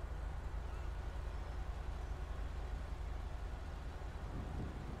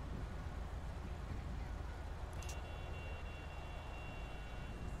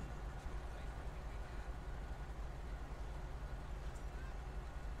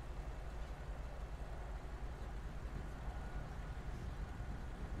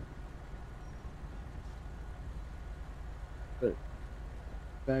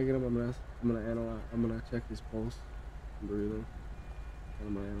 Bagging him. I'm gonna analyze. I'm gonna check his pulse and breathing. And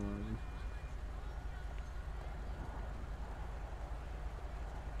I'm gonna analyze him.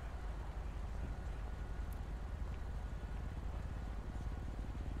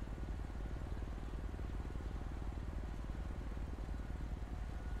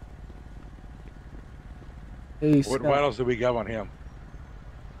 Hey, What Scott. vitals do we have on him?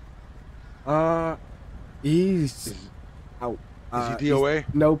 He's out. Is he DOA?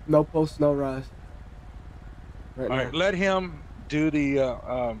 No pulse, no rise. All right, let him do the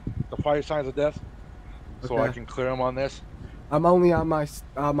 5 signs of death, so I Okay. can clear him on this. I'm only on my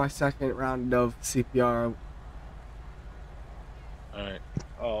second round of CPR. All right.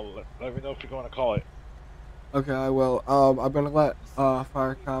 Let me know if you're going to call it. Okay, I will. I'm gonna let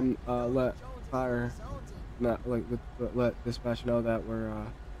let dispatch know that we're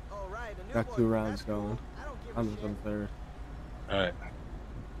got 2 rounds going on the 3rd. All right.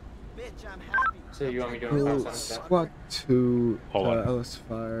 So you want me doing 5 signs of death? Squad 2 Hold on. LS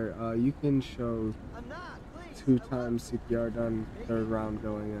Fire. You can show 2 times CPR done. 3rd round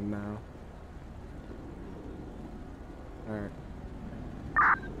going in now. All right.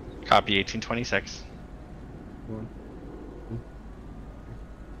 Copy 1826. 1.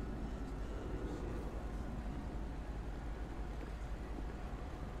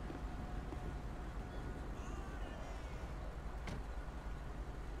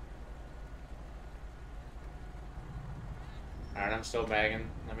 Alright, I'm still bagging.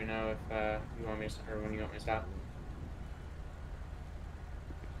 Let me know if you want me to, or when you want me to stop.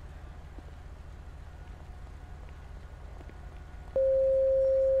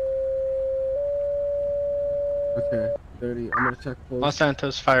 Okay, 30. I'm gonna check pulse. Los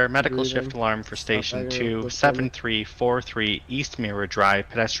Santos Fire medical Breathing. shift alarm for station Stop bagging real quick, 27343 East Mirror Drive,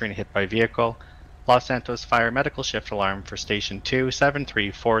 pedestrian hit by vehicle. Los Santos Fire medical shift alarm for station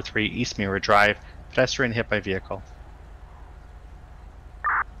 27343 East Mirror Drive, pedestrian hit by vehicle.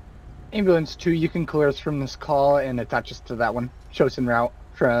 Ambulance 2, you can clear us from this call and attach us to that one. Show us en route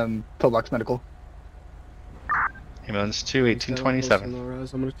from Pillbox Medical. Ambulance 2, 1827. I'm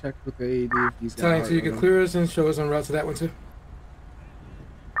gonna check with the AED if he's got Battalion heart 2, you can rhythm. clear us and show us en route to that one too.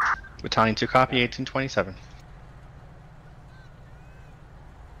 Battalion 2, copy 1827.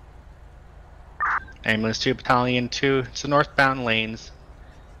 Ambulance 2, Battalion 2, it's the northbound lanes.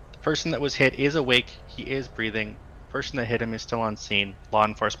 The person that was hit is awake, he is breathing. The person that hit him is still on scene. Law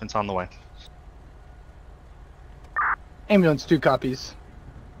enforcement's on the way. Ambulance 2 copies.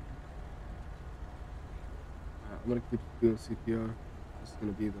 I'm gonna keep doing CPR. This is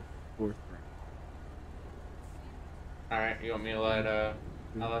gonna be the 4th round. Alright, you want me to let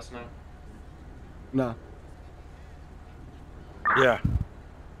LS know? No. Yeah.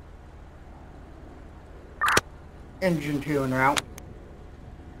 Engine 2 en route.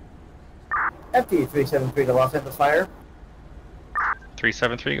 FD369 to Los Angeles Fire.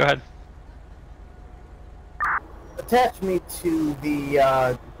 373, go ahead. Attach me to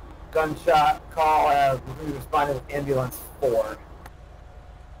the gunshot call. We responded with ambulance 4. Alright,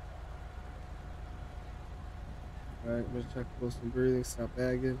 I'm gonna check pulse and breathing. Stop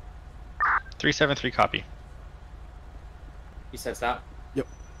bagging. 373, copy. You said stop? Yep.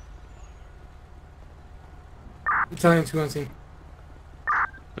 Battalion 2 on scene.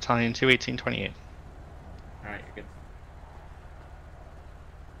 Battalion 2, 1828. Alright, you're good.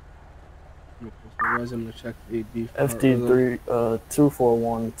 I'm gonna check AD. FD3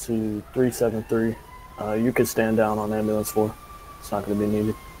 241 to 373. You could stand down on ambulance 4. It's not going to be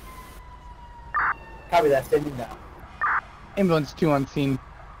needed. Copy that, standing down. Ambulance 2 on scene.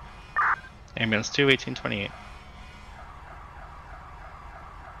 Ambulance 2, 1828.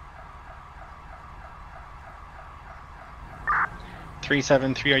 Three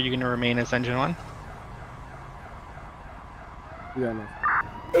 7-3, are you going to remain as engine 1? We got enough.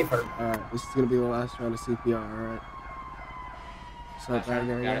 Alright, this is gonna be the last round of CPR, alright? Start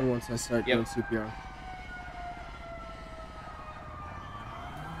bagging again once I start doing CPR.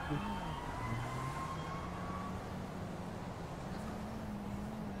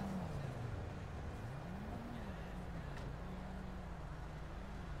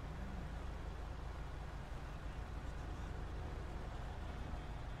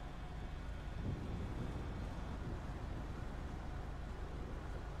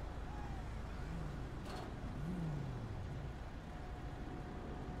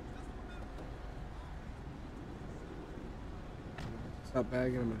 Stop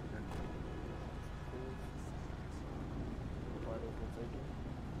bagging him.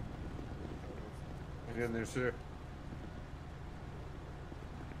 Get in there, sir.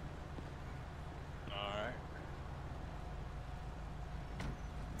 Alright.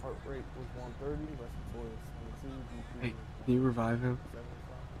 Heart rate was 130, respiratory was 22. Hey, can you revive him?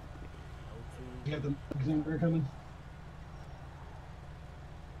 You got the examiner coming?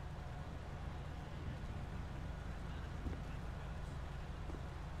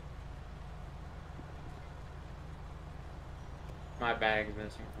 My bag is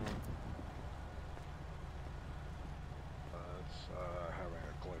missing. It's having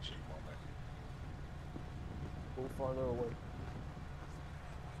a glitchy moment. A little farther away.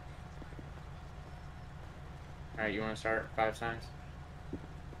 Alright, you want to start 5 signs?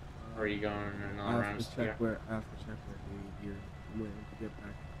 Or are you going another round? I have to check where here. I'm waiting to get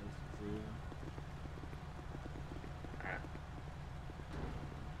back to the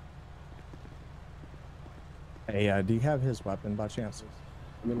Hey, do you have his weapon by chance?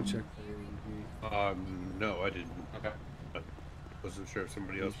 I'm gonna check for AED. No, I didn't. Okay. I wasn't sure if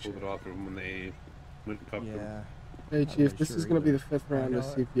somebody else pulled it off or when they went and cuffed him. Hey Chief, this is gonna be the 5th round of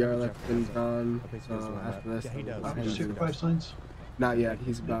CPR that's been done. So after this, he does. Did you check the 5 signs? Not yet.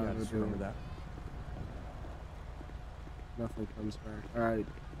 He's about to do remember that. Nothing comes back. Alright,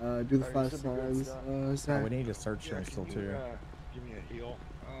 do the 5 signs. Zach. We need to search him still too. Give me a heal.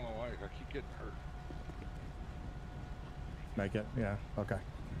 I don't know why I keep getting hurt. Make it, yeah, okay.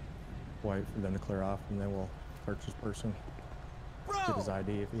 Wait for them to clear off, and then we'll search this person. Get his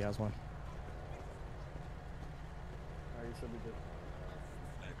ID if he has one. Alright, you should be good.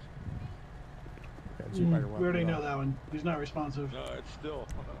 Okay, you better We already know that one. He's not responsive. No, it's still.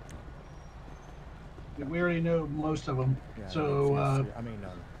 We already know most of them. Yeah, So, I mean,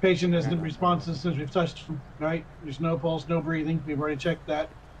 patient isn't responsive since we've touched him, right? There's no pulse, no breathing. We've already checked that.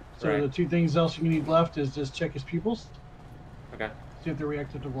 So Right. the 2 things else you need left is just check his pupils. Okay. See if they're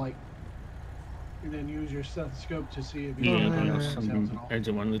reactive to light. And then use your stethoscope to see if Yeah, you some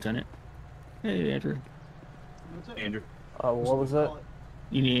Exit 1, Lieutenant. Hey, Andrew. Andrew. What was that?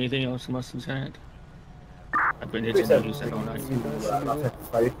 You need anything else from us, Lieutenant? I've been itching to do that all night.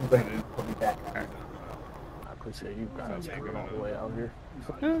 I appreciate you guys coming all the way out here.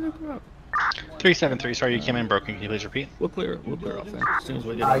 No, no problem. 373, sorry you came in broken. Can you please repeat? We'll clear off then. As soon as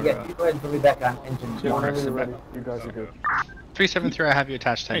we get our, Yeah, you go ahead and put me back on engine. Yeah, whenever you're ready, you guys are good. 373, I have you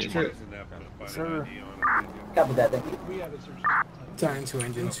attached to engine 1. Sir. Copy that, thank you. Time to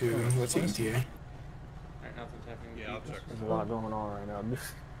engine 2. What's the ETA? Alright, nothing's happening. Yeah, I'll check. There's a lot going on right now. And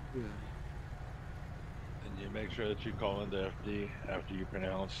you make sure that you call into FD after you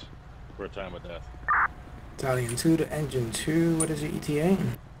pronounce for a time of death. Battalion 2 to engine 2. What is the ETA?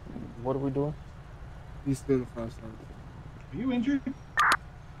 What are we doing? He's doing the 5 signs. Are you injured?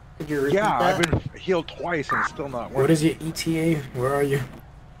 Could you repeat Yeah, that? I've been healed twice and it's still not working. What is your ETA? Where are you?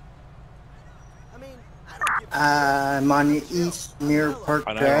 I'm on the east near Park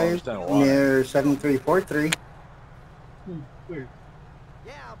I don't Drive, understand why. near 7343. Weird.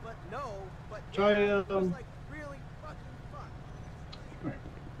 Yeah, but no, but Try, it was like really fucking fun. Right.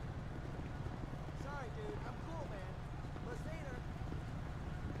 Sorry, dude. I'm cool, man. But later.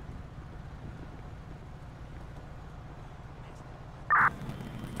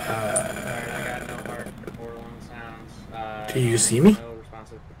 I got no heart or lung sounds. Do you see me? No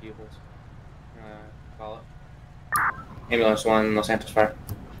responsive to pupils. Call it. Ambulance 1, Los Santos Fire.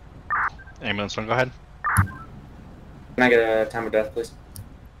 Ambulance 1, go ahead. Can I get a time of death, please?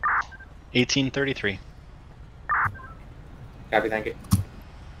 1833. Copy, thank you.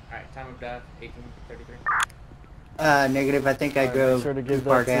 Alright, time of death, 1833. Negative, I think I Make drove sure to too give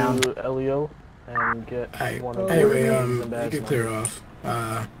far that down. to Leo and get one of Anyway, the you can clear off.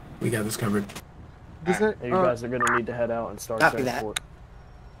 We got this covered. Is it? You guys are gonna need to head out and start Copy that. transport.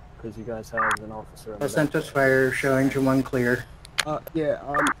 Because you guys have an officer. Los Santos Fire, show engine 1 clear. Yeah,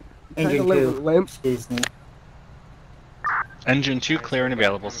 Engine kinda 2, limp. excuse me. Engine 2 clear and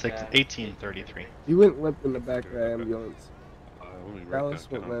available, 1833. You went limp in the back of the ambulance. Let me That write was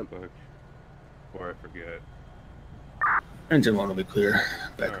that what down went. quick before I forget. Engine 1 will be clear.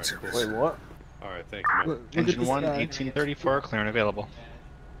 Back in Alright, service. cool. Wait, what? Alright, thank you, man. Look at Engine this 1, guy. 1834, clear and available.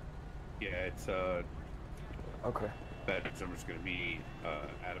 Yeah, it's Okay. that number's gonna be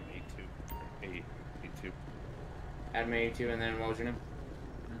Adam 82. Adam 82, and then what was your name?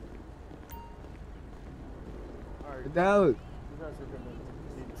 Alright. Dallas. You guys are gonna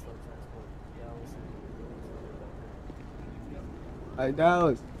need to start transport. Dallas and Hi,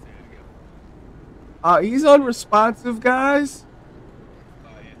 Dallas. He's unresponsive, guys.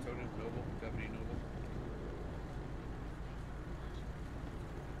 Antonio Noble, Deputy Noble.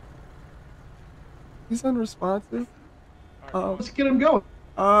 He's unresponsive. Let's get him going. We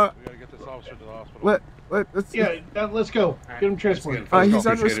gotta get this officer to the hospital. Let's Let's go. Get him transported. he's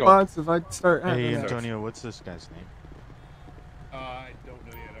unresponsive. I'd start. Hey, Antonio, what's this guy's name? I don't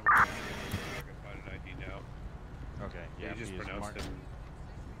know yet. I'm gonna I can find an ID now. Okay, yeah, He just he is pronounced marked. him.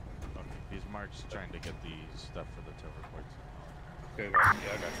 Okay, he's marked trying to get the stuff for the tow reports. Okay, yeah, I got you.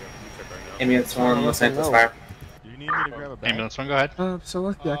 Let me check right now. Ambulance 1, Los Santos Fire. Do you need me to grab a bag? Ambulance 1, go ahead. So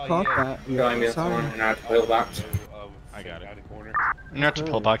lucky I caught that. Go ambulance 1, and out to pillbox. I got it. And out to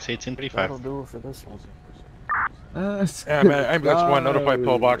pillbox 1835. That'll do it for this one. Yeah, man, ambulance 1, notify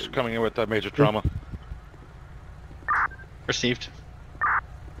pillbox coming in with major trauma. Received.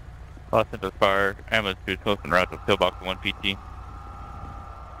 Los Santos Fire, ambulance 2 close and route to pillbox 1 PT.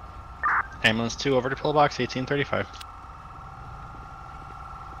 Ambulance 2 over to pillbox 1835.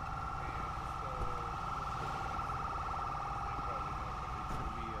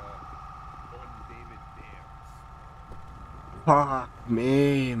 Fuck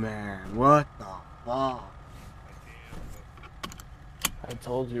me, man. What the fuck? I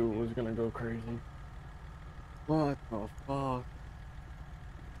told you it was gonna go crazy. What the fuck?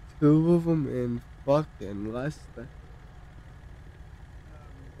 Two of them in fucking Leicester.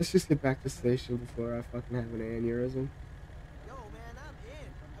 Let's just get back to station before I fucking have an aneurysm. Yo, man, I'm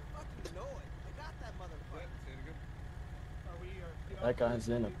in. I fucking know it. I got that motherfucker. That guy's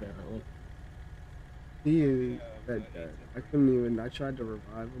in apparently. He is dead. I couldn't even. I tried to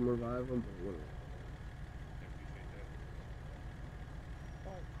revive him, but it wouldn't.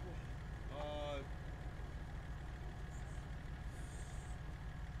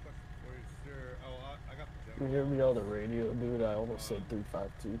 Can you hear me on the radio, dude? I almost said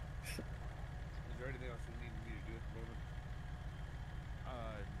 352. Is there anything else you need me to do at the moment?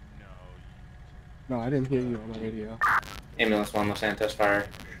 No, I didn't hear you on the radio. Ambulance 1, Los Santos Fire.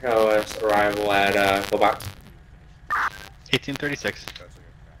 Show us arrival at pillbox. 1836.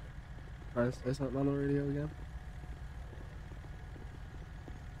 Try to say something on the radio again.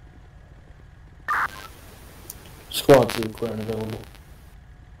 Squad 2, clear and available.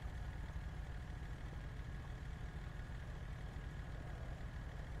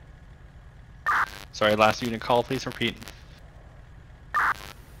 Sorry, last unit call, please repeat.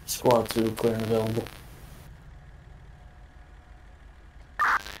 Squad 2, clear and available.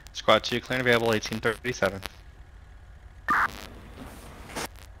 Squad 2, clear and available, 1837.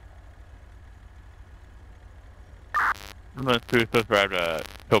 Ambulance 2 supposed to arrive at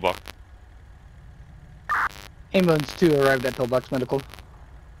pillbox. Ambulance 2 arrived at pillbox medical.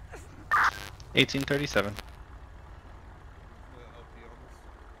 1837.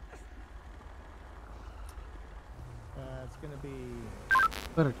 It's gonna be.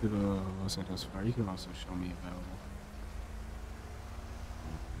 Better to the Los Santos Fire. You can also show me available.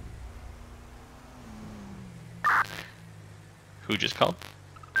 Who just called?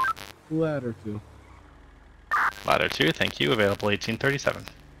 Ladder 2. Ladder 2, thank you. Available 1837.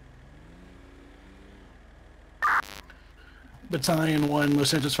 Battalion 1, Los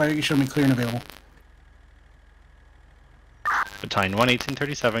Santos Fire, you can show me clear and available. Battalion 1,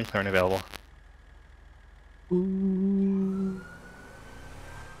 1837, clear and available. Ooh.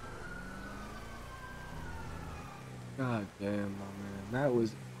 God damn, my man. That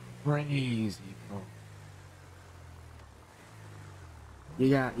was crazy, bro.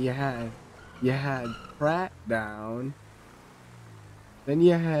 You had Pratt down. Then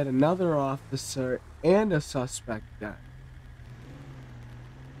you had another officer and a suspect down.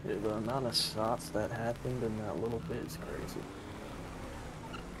 Yeah, the amount of shots that happened in that little bit is crazy.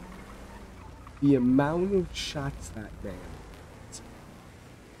 The amount of shots that man.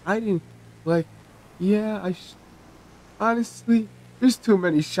 I didn't like. Yeah, honestly, there's too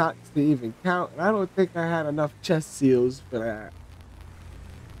many shots to even count, and I don't think I had enough chest seals for that.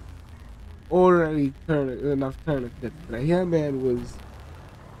 Already enough tourniquets for that. Yeah, man was.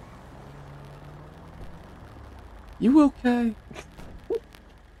 You okay?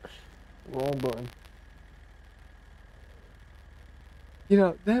 Wrong button. You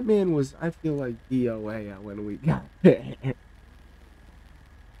know, that man was, I feel like, DOA when we got there.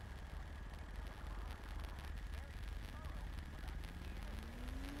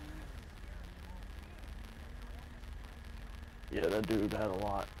 Yeah, that dude had a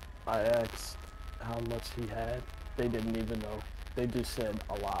lot. I asked how much he had. They didn't even know. They just said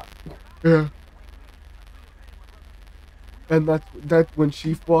a lot. Yeah. And that's when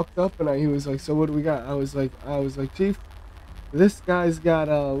Chief walked up and he was like, so what do we got? I was like, Chief, this guy's got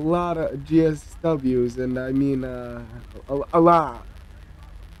a lot of GSWs, and I mean, a lot.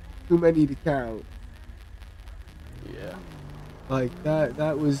 Too many to count. Yeah. Like,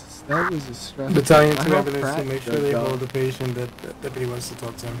 that was a stress. Battalion I 2 hope evidence to Pratt make sure does they that. hold the patient that the deputy wants to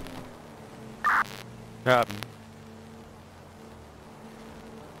talk to him.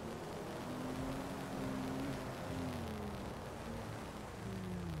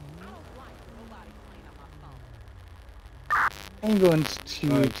 Ambulance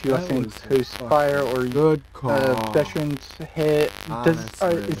to I that think was Coast Fire or good call. Veterans hit.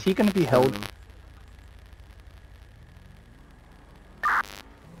 Is he going to be held?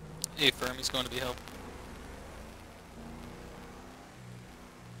 Hey, firm, he's going to be held.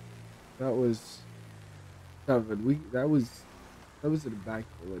 That was covered. That was in the back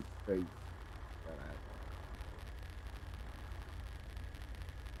for like crazy.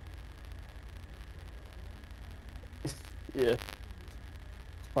 Yeah.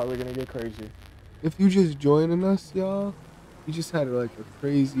 It's probably gonna get crazy. If you just joining us, y'all, we just had like a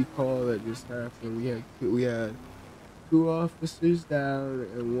crazy call that just happened. We had 2 officers down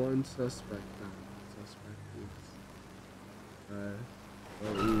and 1 suspect down. Suspect was,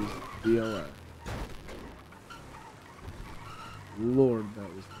 it was DOI. Lord,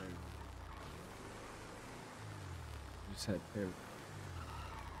 that was crazy. Just had terrible.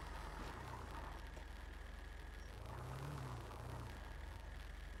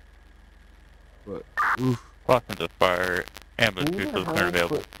 But oof. Welcome to fire. Ambulance 2 still clear and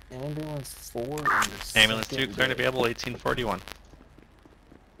available. Ambulance 4 in the Ambulance 2 second clear and day. available, 1841.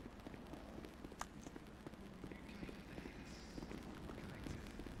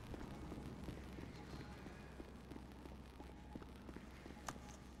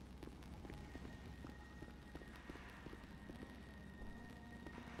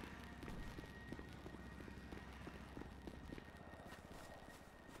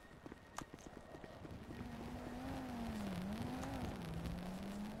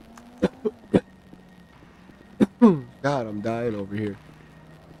 God, I'm dying over here.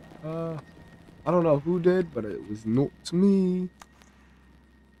 I don't know who did, but it was not me.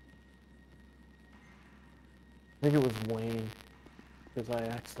 I think it was Wayne, because I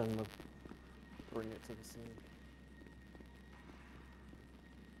asked him to bring it to the scene.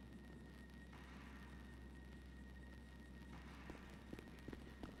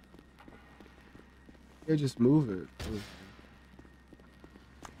 Yeah, just move it.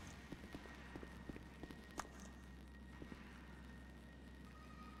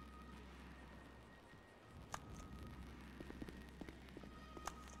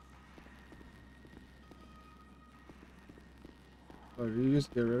 Oh, did you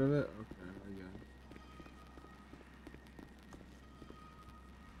just get rid of it? Okay, I got it.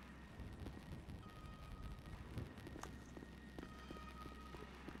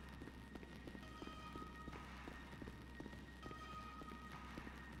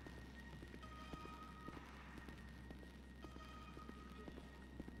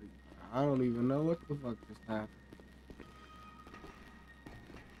 I don't even know what the fuck just happened.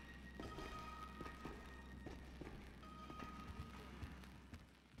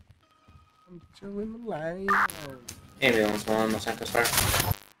 I'm chilling the line. Ambulance 1, Los Santos Fire.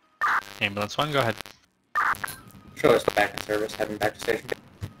 Ambulance 1, go ahead. Show us back in service, heading back to station.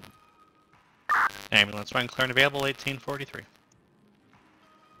 Ambulance 1 clear and available, 1843.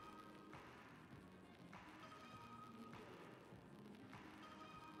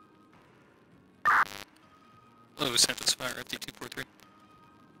 Hello, Santos Fire, FD243.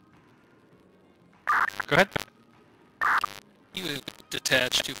 Go ahead. You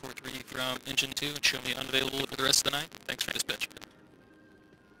detach 243 from engine 2 and show me unavailable for the rest of the night. Thanks for dispatch.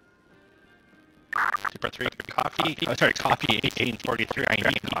 243, coffee. Oh, sorry, coffee 1843. I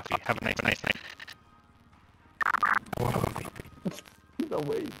need coffee. Have a nice night. No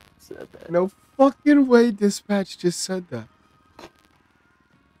way you said that. No fucking way dispatch just said that.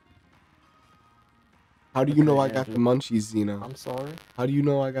 How do you know I got the munchies, Zeno? I'm sorry, How do you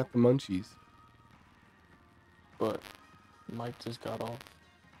know I got the munchies? but Mike just got off.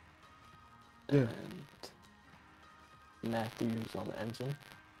 Yeah. And Matthew's on the engine.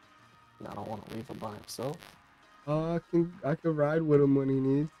 And I don't want to leave him by himself. I can ride with him when he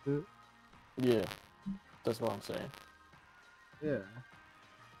needs to. Yeah, that's what I'm saying. Yeah.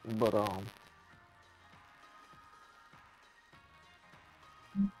 But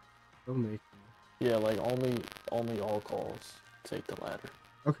Don't make me. yeah, like only all calls take the ladder.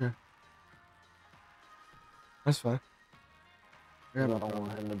 Okay. That's fine. I don't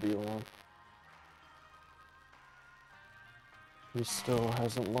want him to be alone. He still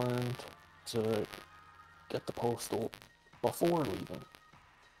hasn't learned to get the postal before leaving.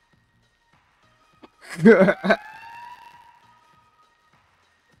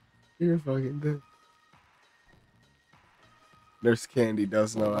 You're fucking dead. Nurse Candy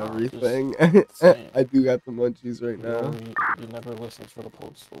does know everything. I do got the munchies right now. He never listens for the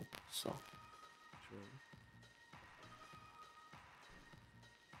postal, so.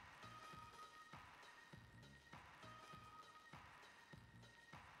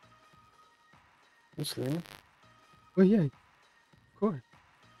 You screaming? Oh yeah, of course.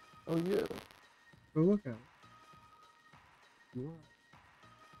 Oh yeah. Go look at it. You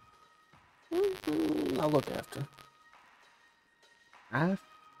want? I'll look after. After?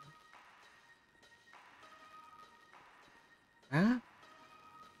 Huh?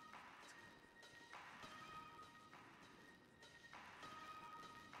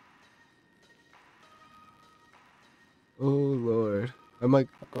 Oh Lord, I might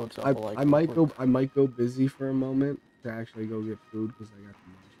go busy for a moment to actually go get food because I got the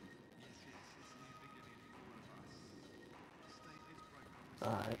munchies.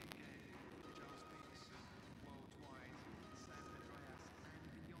 Alright.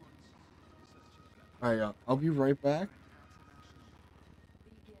 Alright, I'll be right back.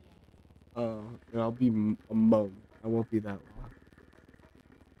 And I'll be a moment. I won't be that long.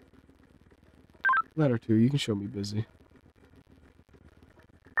 Letter 2, you can show me busy.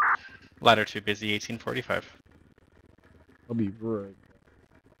 Ladder 2 busy, 1845. I'll be right back.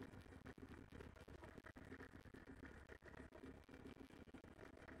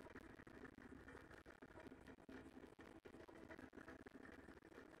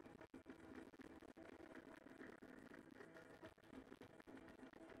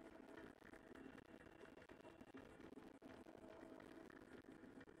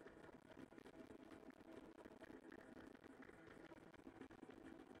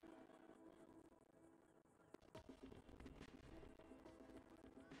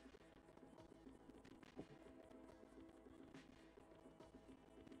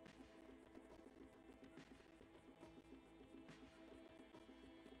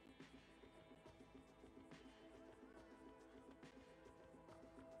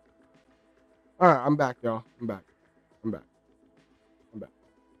 Alright, I'm back, y'all. I'm back. I'm back. I'm back.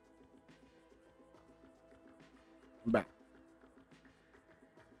 I'm back.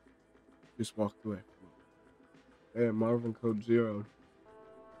 Just walked away. Hey, Marvin code 0.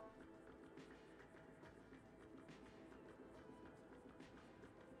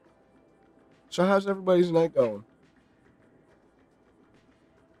 So how's everybody's night going?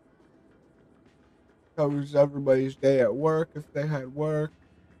 How was everybody's day at work, if they had work?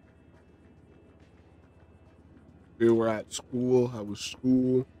 They were at school, how was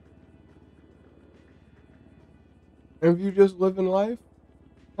school? And if you just living life,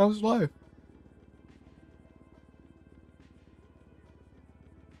 how's life?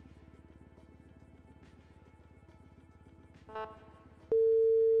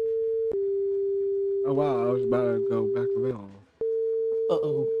 Oh wow, I was about to go back available.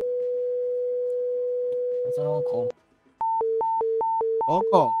 Uh-oh. That's an all call. All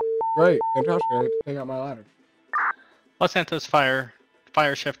call. Great, fantastic. I have to take out my ladder. Los Santos Fire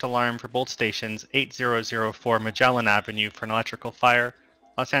shift alarm for both stations, 8004 Magellan Avenue for an electrical fire.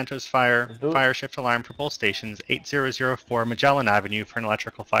 Los Santos Fire shift alarm for both stations, 8004 Magellan Avenue for an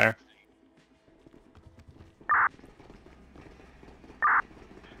electrical fire.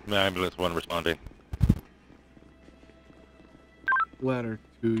 Ambulance 1 responding. Ladder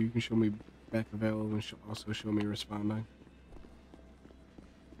 2, you can show me back available and also show me responding.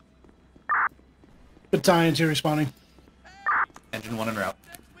 Battalion 2 responding. Engine 1 en route.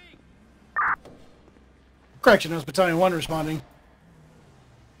 Correction, that was Battalion 1 responding.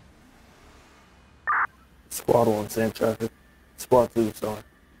 Squad 1, same traffic. Squad 2, sorry.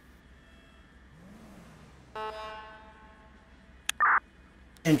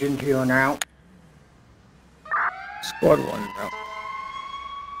 Engine 2 en route. Squad 1 en route.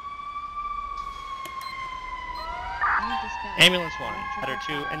 Ambulance 1, Ladder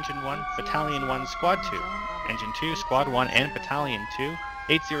 2, Engine 1, Battalion 1, Squad 2. Engine 2, Squad 1, and Battalion 2,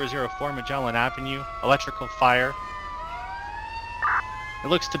 8004 Magellan Avenue, electrical fire. It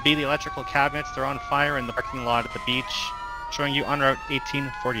looks to be the electrical cabinets. They're on fire in the parking lot at the beach, showing you en route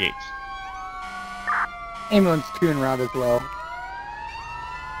 1848. Ambulance 2 en route as well.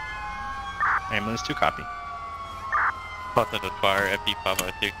 Ambulance 2, copy. Los Santos Fire,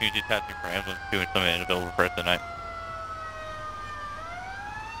 FD556, new detachment for ambulance 2 and some available for us tonight.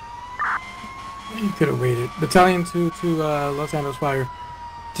 You could have waited. Battalion 2 to Los Angeles Fire.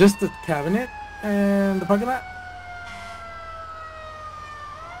 Just the cabinet and the parking lot?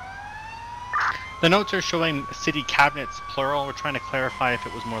 The notes are showing city cabinets, plural. We're trying to clarify if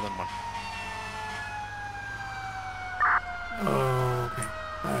it was more than one. Oh, okay.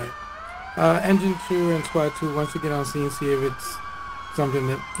 Alright. Engine 2 and Squad 2, once you get on scene, see if it's something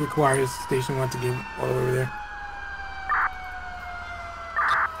that requires Station 1 to get all over there.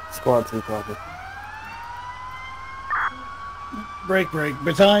 Squad 2, copy. Break.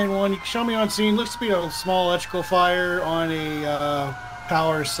 Battalion 1, you can show me on scene. Looks to be a small electrical fire on a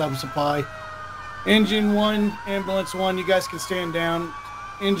power sub-supply. Engine 1, Ambulance 1, you guys can stand down.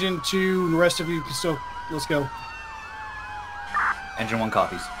 Engine 2, and the rest of you can still... Let's go. Engine 1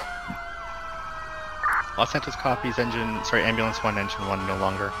 copies. Los Santos copies ambulance 1, engine 1 no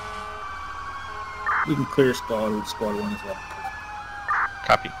longer. You can clear squad 1 as well.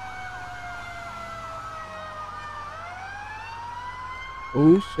 Copy.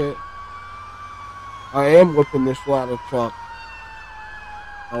 Oh shit. I am whipping this ladder truck.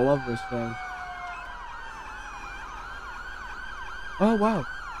 I love this thing. Oh wow.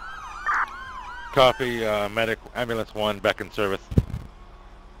 Copy, medic, ambulance 1 back in service.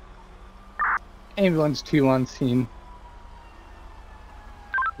 Ambulance 2 on scene.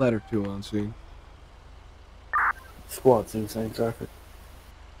 Ladder 2 on scene. Squad 2, same traffic.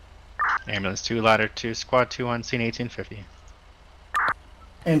 Ambulance 2, ladder 2, squad 2 on scene 1850.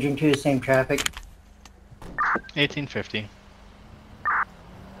 Engine 2, same traffic. 1850.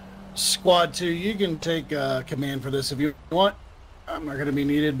 Squad 2, you can take command for this if you want. I'm not going to be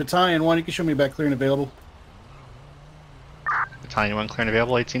needed. Battalion 1, you can show me back clear and available. Battalion 1 clear and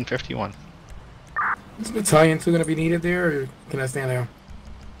available, 1851. Is Battalion 2 going to be needed there, or can I stand there?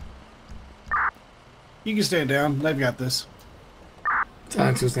 You can stand down. I've got this.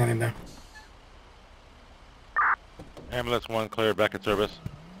 Battalion 2 standing there. Ambulance 1 clear, back in service.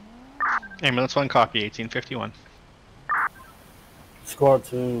 Ambulance 1 copy, 1851. Squad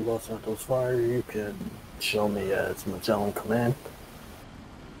 2, Los Santos Fire, you can show me as Magellan Command.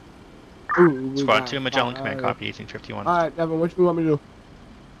 Ooh, Squad 2, Magellan Command, copy, 1851. Alright, Devin, what you want me to do?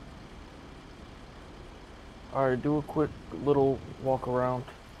 Alright, do a quick little walk around.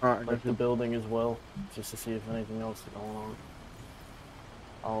 Alright, like the building as well, just to see if anything else is going on.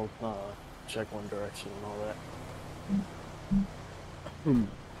 I'll check one direction and all that.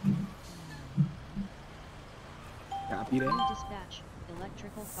 Copy that. Dispatch,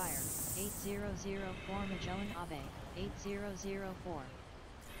 electrical fire, 8004 Magellan Ave, 8004.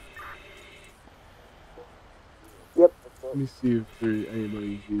 Yep. Let me see if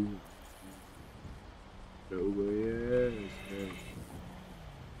anybody's using it. Nobody is. Okay.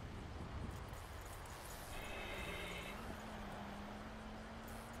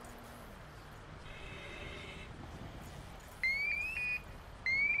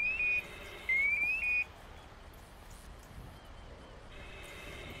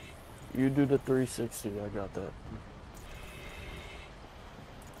 You do the 360, I got that.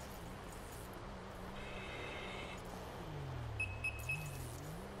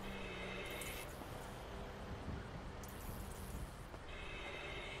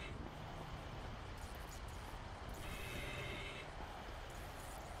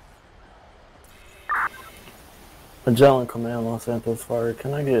 Magellan Command, Los Santos Fire,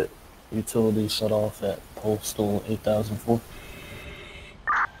 can I get utilities shut off at Postal 8004?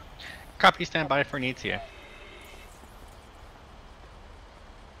 Copy, stand by for needs here.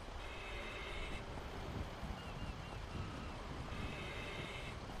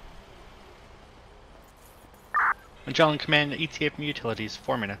 Magellan Command, ETA from utilities,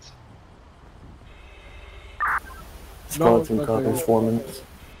 4 minutes. Squad 2 copies, 4 minutes.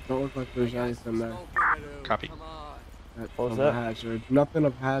 Don't look like there's anything there. Copy. What was Of that? hazard. Nothing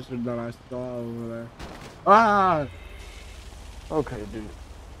of hazard that I saw over there. Ah! Okay, dude.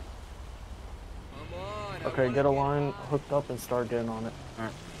 Okay, get a line hooked up and start getting on it.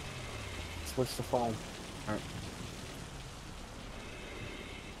 Alright. Switch to phone. Alright.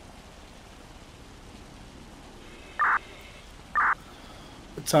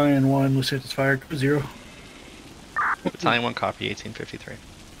 Battalion 1, Los Santos Fire, 0. Battalion 1 copy, 1853.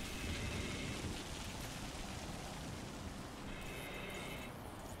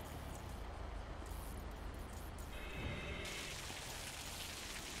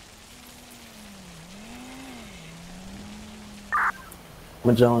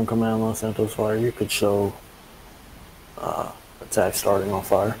 Magellan Command, Los Santos Fire, you could show attack starting on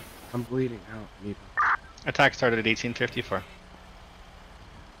fire. I'm bleeding out. Need Attack started at 1854.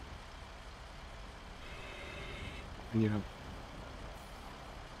 you know.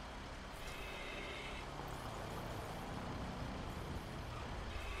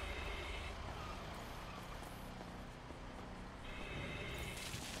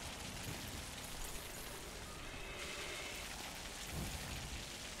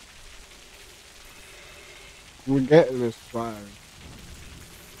 We're getting this fire.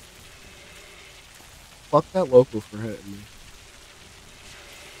 Fuck that local for hitting me.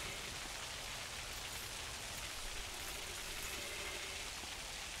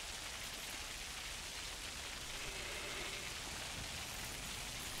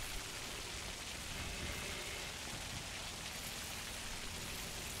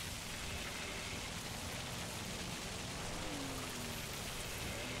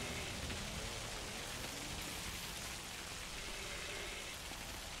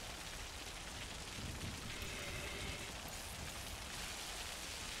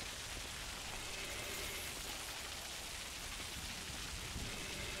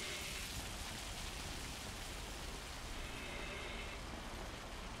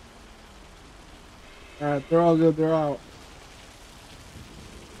 Alright, they're all good, they're out.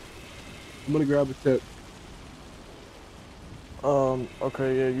 I'm gonna grab a tip.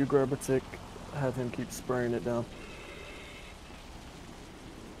 Okay, yeah, you grab a tick, have him keep spraying it down.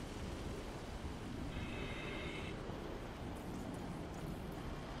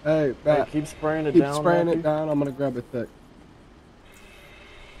 Hey, Matt, keep spraying it keep down. Keep spraying Matthew. it down, I'm gonna grab a tick.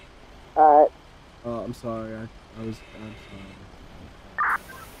 Alright. I'm sorry, I'm sorry.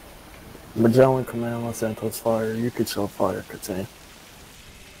 Magellan Command, Los Santos Fire, you could show fire contain.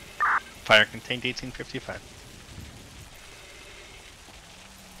 Fire contained 1855.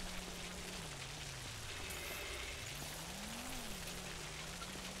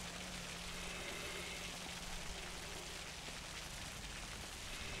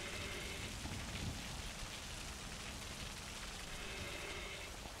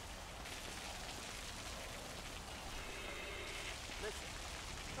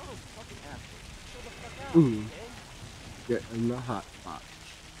 Ooh. Get in the hot spot.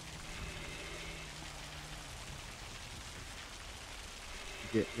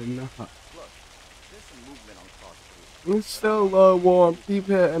 Get in the hot. Look, there's some movement on cross street. It's still low warm. Keep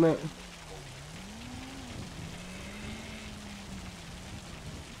hitting it.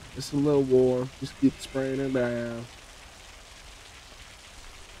 It's a little warm. Just keep spraying it down.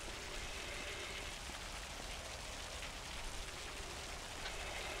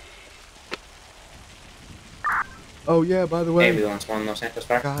 Oh yeah, by the way. Ambulance 1, Los Santos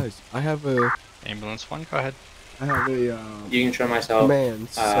Fire. Guys, I have a... Ambulance 1, go ahead. I have a, you can show myself command,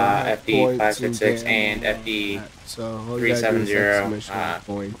 so FD369 and FD370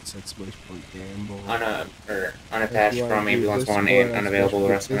 points at Smash Point Gamble. Unattached from Ambulance 1 and unavailable the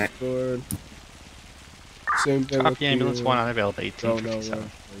rest of the night. Same thing Copy with Ambulance you. 1 unavailable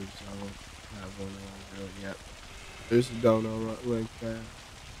 1857. There's a dono link there.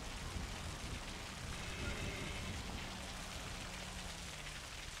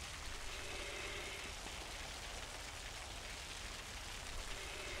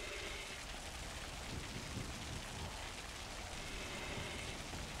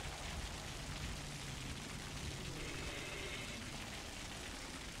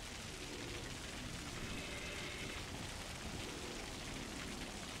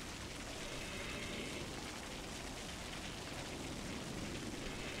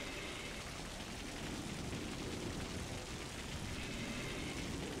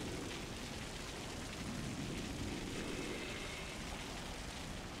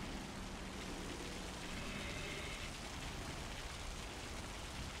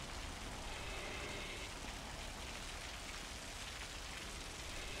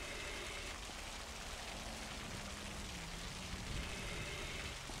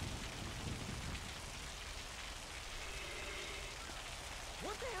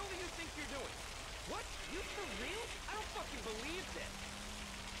 What the hell do you think you're doing? What? You for real? I don't fucking believe this.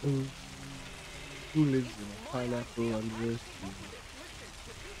 Who lives in a pineapple under this tree?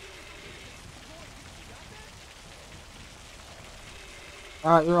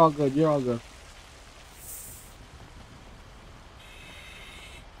 Alright, you're all good, you're all good.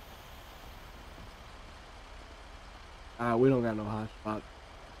 We don't got no hot spot.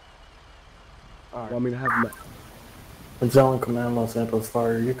 Alright. Want me to have them? Magellan Command, Los Santos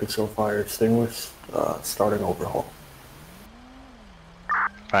Fire, you could show fire extinguished, starting overhaul.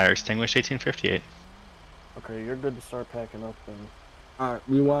 Fire extinguished 1858. Okay, you're good to start packing up then. Alright,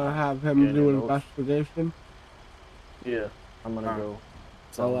 we want to have him do an investigation? Yeah, I'm gonna go.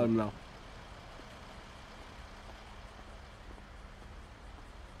 I'll let him know.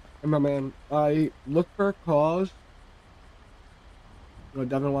 Hey, my man, I look for a cause. No,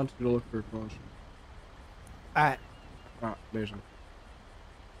 Devin wants you to look for a cause. Alright. Alright, amazing.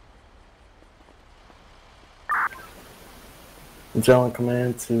 Magellan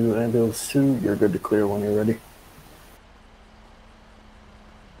Command to Ambulance 2, you're good to clear when you're ready.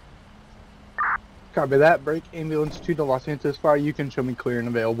 Copy that. Break ambulance 2 to Los Santos Fire. You can show me clear and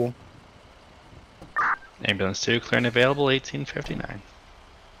available. Ambulance 2, clear and available, 1859.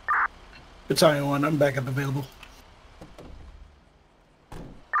 Battalion 1, I'm back up available.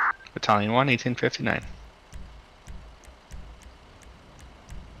 Battalion 1, 1859.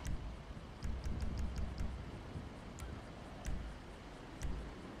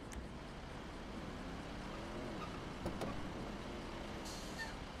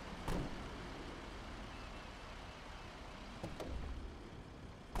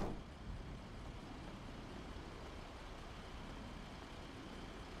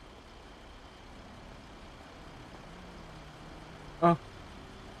 Oh.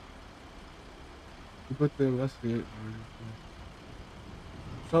 You put the investigate.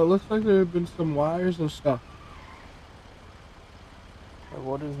 So it looks like there have been some wires and stuff.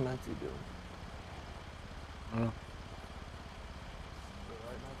 What is Matty doing? I don't know.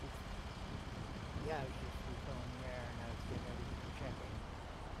 Yeah, I was just refilling the air and I was getting ready for checking.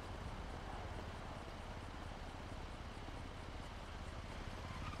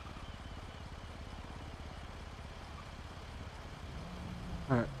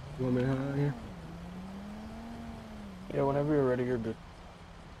 Alright, you want me to head out of here? Yeah, whenever you're ready, you're good.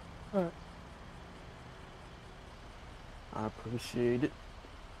 Alright. I appreciate it.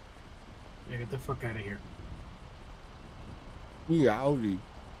 Yeah, get the fuck out of here. Yowdy.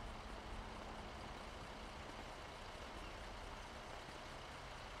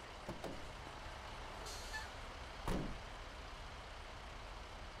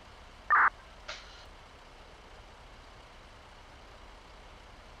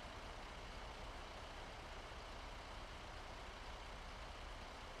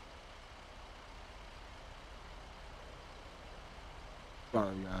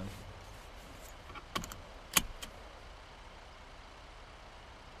 Sorry, man.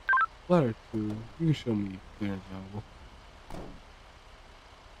 Letter 2. You can show me clear and available.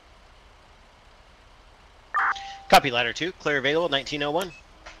 Copy letter 2, clear available, 1901.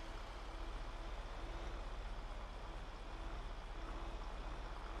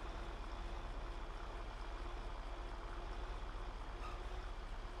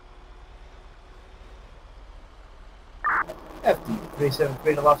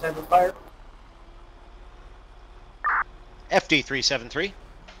 FD369 to Los Angeles Fire. FD373.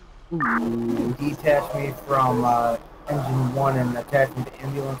 Detach me from engine 1 and attach me to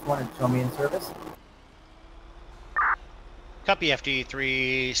ambulance 1 and show me in service. Copy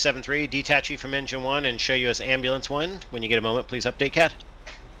FD373. Detach you from engine 1 and show you as ambulance 1. When you get a moment, please update CAT.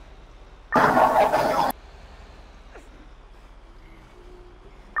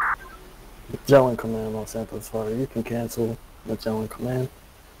 Magellan Command, Los Santos Fire, you can cancel Magellan Command.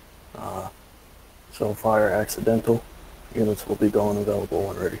 Show fire accidental. Units will be going available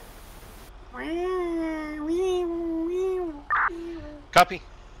when ready. Copy.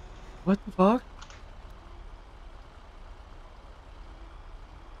 What the fuck?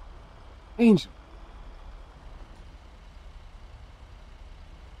 Angel.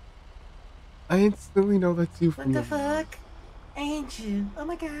 I instantly know that's you from What the fuck? Angel. Oh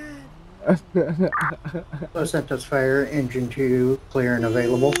my god. Los Santos Fire, Engine 2, clear and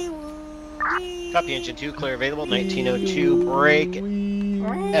available. Copy engine 2, clear available, 1902, break.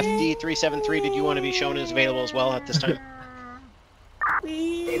 FD373, did you want to be shown as available as well at this time?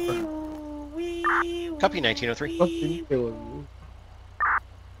 Copy 1903.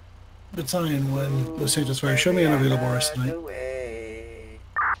 Battalion 1, Los Santos Fire, show me unavailable rest of the night.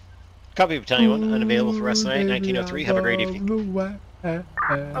 Copy Battalion 1, unavailable for rest of the night, 1903, have a great evening.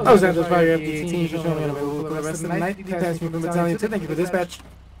 Los Santos Fire, FD18, show me unavailable for the rest of the night. Detach me from Battalion 2, thank you for dispatch.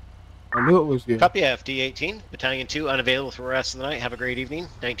 I knew it was you. Copy FD18, Battalion 2, unavailable for the rest of the night. Have a great evening.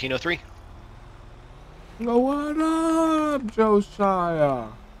 1903. Oh, what up, Josiah?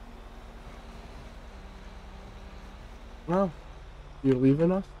 Well, you're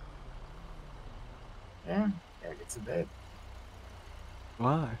leaving us? Yeah, gotta get to bed.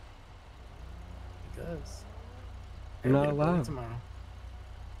 Why? Because You're not allowed. Tomorrow.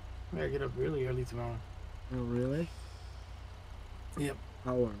 I gotta get up really early tomorrow. Oh, really? Yep.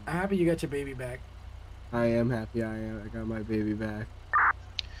 How are you? I'm happy you got your baby back. I am happy I got my baby back.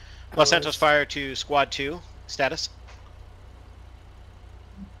 Los Santos Fire to Squad 2. Status?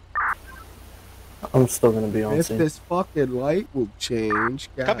 I'm still gonna be on If scene. this fucking light will change,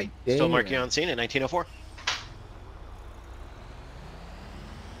 god Copy. damn. Still marking on scene at 1904.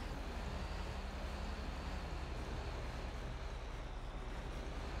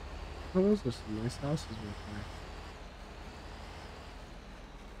 Oh, those are some nice houses right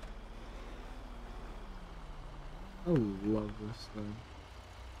there. I love this thing.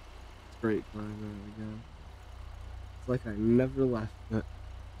 It's great driving it again. It's like I never left it.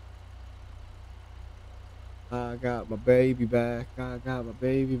 I got my baby back. I got my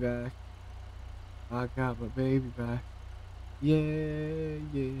baby back. I got my baby back. Yeah,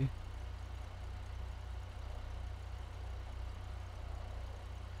 yeah.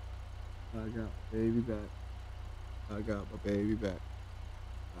 I got my baby back. I got my baby back.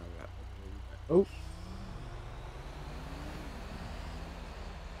 I got my baby back. Oh.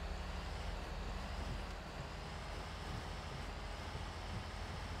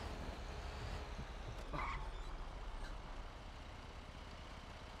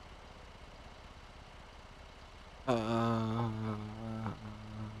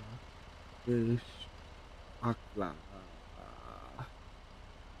 Fish. Akla.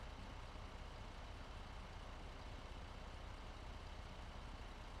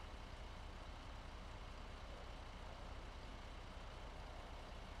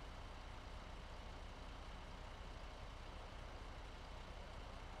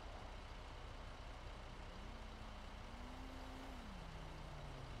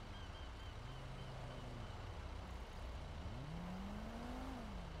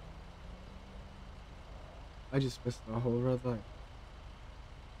 I just missed the whole red light.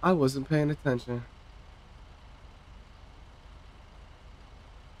 I wasn't paying attention.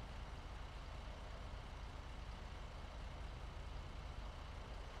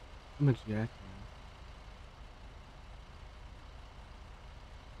 I'm a jack.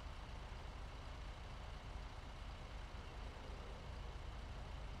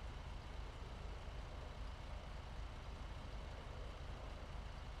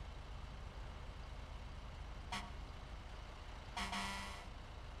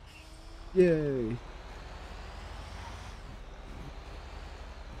 Yay.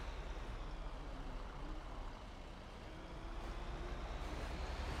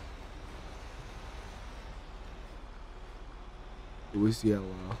 It was yellow.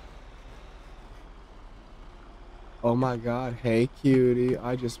 Oh my god, hey cutie.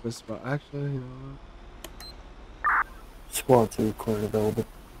 I just missed my actually, you know what? Squad 2 clear available.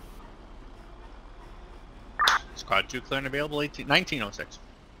 Squad 2 clear and available 1906.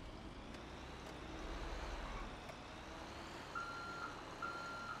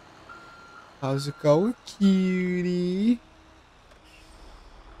 How's it going, cutie?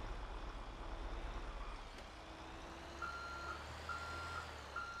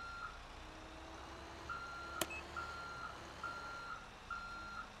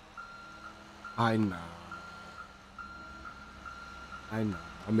 I know. I know.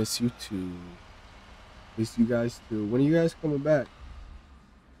 I miss you too. Miss you guys too. When are you guys coming back?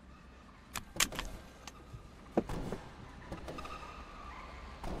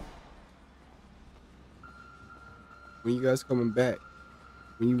 When you guys coming back?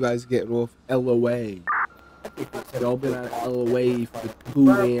 When you guys getting off LOA? Y'all been at LOA for too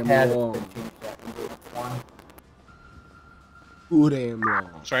damn long. Too damn long.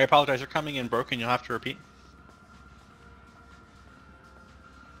 Sorry, I apologize. You're coming in broken. You'll have to repeat.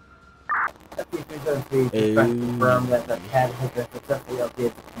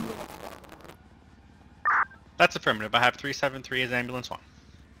 That's affirmative. I have 373 as ambulance 1.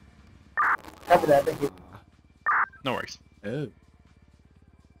 Copy that, thank you. No worries. Oh.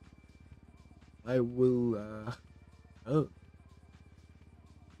 I will, oh.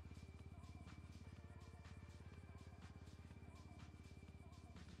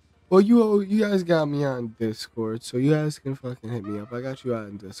 Well, you guys got me on Discord, so you guys can fucking hit me up. I got you out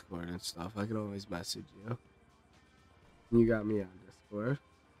on Discord and stuff. I can always message you. You got me on Discord.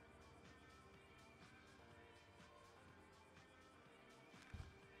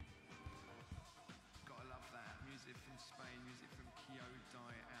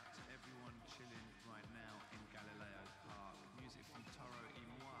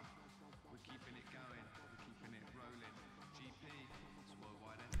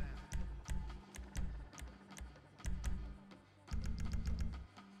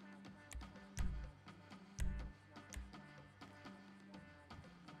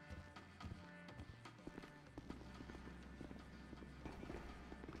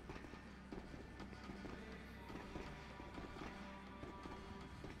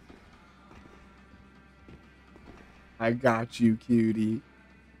 I got you, cutie.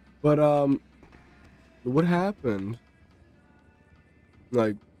 But what happened?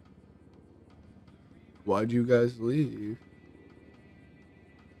 Like, why'd you guys leave?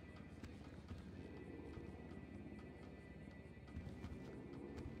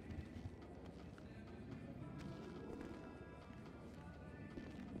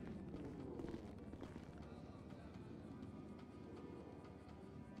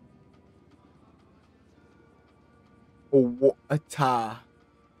 Water.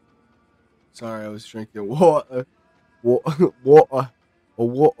 Sorry, I was drinking water. Water. Water. A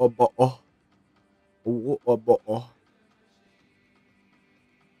water bottle. A water bottle.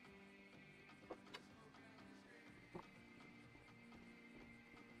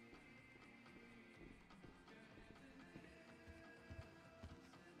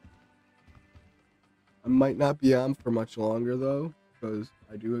 I might not be on for much longer though, because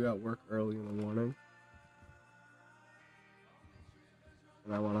I do got work early in the morning.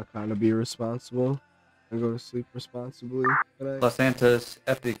 And I want to kind of be responsible and go to sleep responsibly tonight. Los Santos,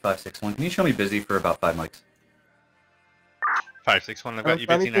 FD369. Can you show me busy for about 5 mics? 561, I've got you If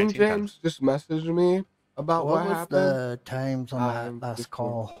busy anything, 19 times. James, just message me about what was happened. the times on that last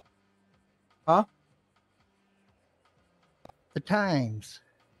call? Huh? The times.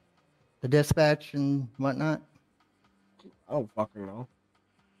 The dispatch and whatnot? I don't fucking know.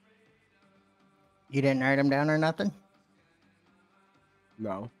 You didn't write them down or nothing?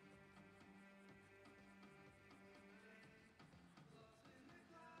 No.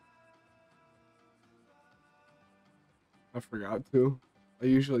 I forgot to. I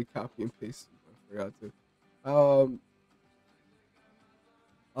usually copy and paste them. I forgot to.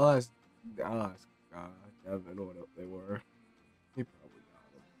 I'll ask Devin what they were. He probably got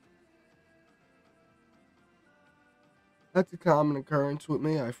them. That's a common occurrence with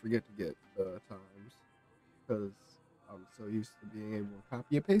me. I forget to get times because I'm so used to being able to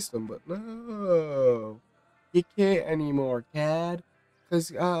copy and paste them. But no, you can't anymore, Cad.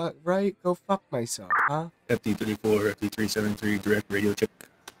 Cause right, go fuck myself, huh? FD34, FD373, direct radio check.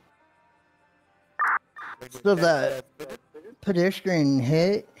 So that pedestrian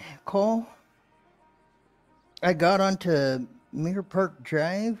hit call, I got onto Mirror Park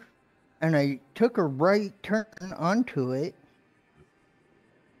Drive and I took a right turn onto it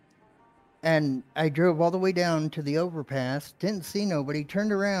and I drove all the way down to the overpass, didn't see nobody,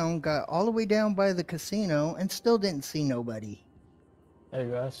 turned around, got all the way down by the casino and still didn't see nobody. Hey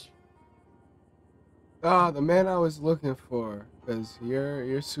guys. Ah, the man I was looking for, cause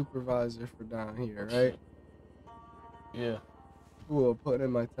you're supervisor for down here, right? Yeah. Cool, put in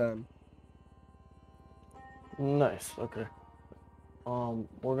my 10. Nice. Okay.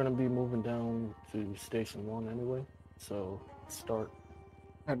 We're gonna be moving down to Station 1 anyway, so start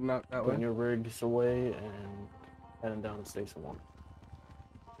heading out that putting way. your rigs away and heading down to Station 1.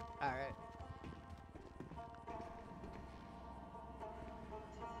 Alright.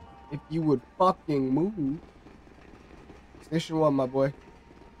 If you would fucking move. Station 1, my boy.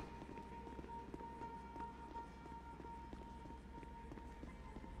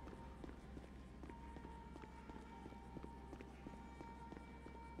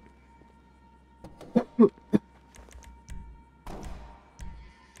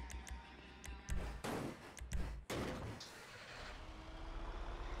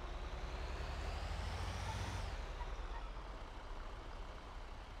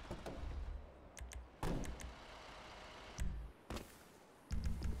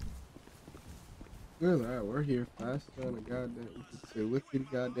 Look at that, we're here faster than a goddamn, you could say liquid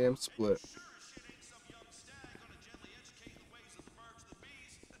goddamn split.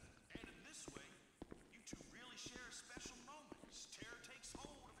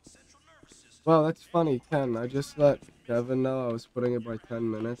 Well, that's funny, Ken. I just let Devin know I was putting it by 10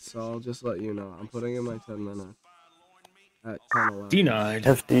 minutes, so I'll just let you know. I'm putting in my 10 minutes. At 10:11. Denied.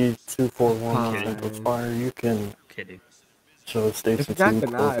 FD241 Central Fire, you can show Station If 2 it got closing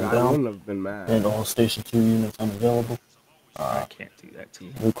denied, I down, wouldn't have been mad. and all Station 2 units unavailable. I can't do that to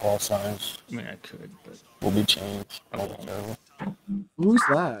you. New call signs. I mean, I could, but will be changed momentarily. Who's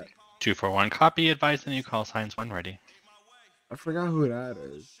that? 241, copy, advise the new call signs when ready. I forgot who that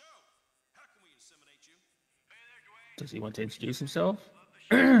is. Does he want to introduce himself?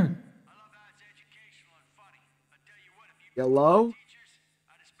 Hello?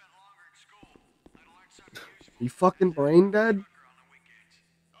 You fucking brain dead?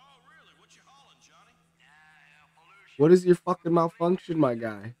 What is your fucking malfunction, my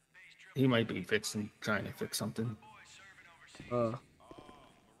guy? He might be trying to fix something.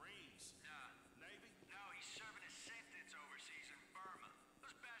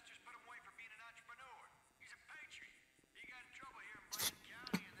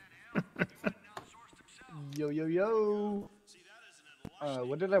 Yo, yo, yo.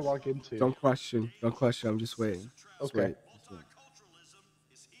 What did I walk into? Don't question. Don't question. I'm just waiting. Just Okay. wait. Just wait.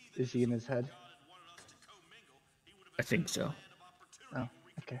 Is he in his head? I think so. Oh,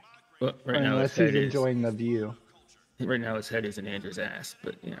 okay. But right now Unless his head he's is enjoying the view. right now his head is in Andrew's ass,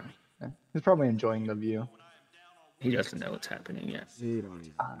 but you know. Yeah, he's probably enjoying the view. He doesn't know what's happening yet. He don't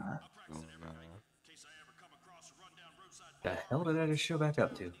even know. The hell did I just show back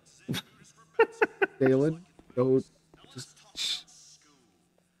up to? Dalen, don't just.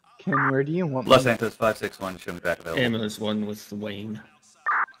 Ken, where do you want Los me? Santos 561, show me back available. Ambulance 1 with Wayne.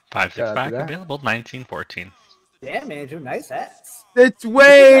 5-6 back, that. available 1914. Damn, Andrew, nice ass. It's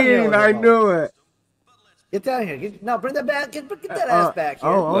Wayne. I knew it. Get down here. No, bring that back. Get that ass back here.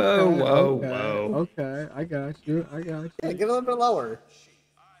 Oh, okay. Whoa. Okay, I got you. Yeah, get a little bit lower.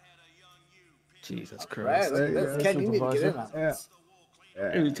 Jesus Right, Christ. look at this. Ken, you need to get in on this.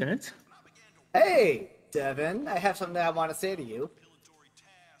 Hey, Lieutenant. Hey, Devin, I have something I want to say to you.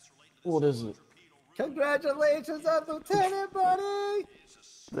 What is it? Congratulations on Lieutenant, buddy!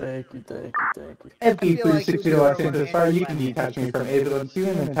 Thank you. FD369 Los Santos Fire, you can detach me from ambulance 2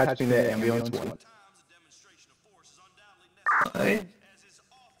 and then attach me to ambulance 1.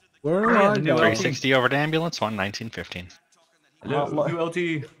 Where am I going? 360 over to ambulance 1, 1915. Hello, ULT.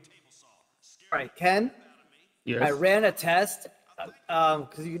 Alright, Ken, Yes. I ran a test,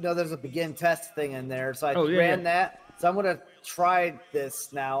 because you know there's a begin test thing in there, so I Oh, yeah, ran yeah. that. So I'm going to try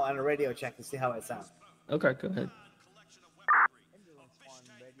this now on a radio check and see how it sounds. Okay, go ahead.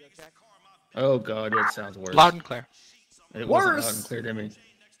 Oh god, that sounds worse. Loud and clear. It wasn't Worse? loud and clear to me.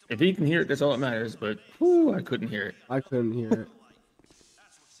 If he can hear it, that's all that matters, but whew, I couldn't hear it. I couldn't hear it.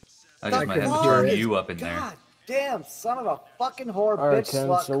 I just might have to turn you up in there. God damn, son of a fucking whore, Alright, bitch, Ken,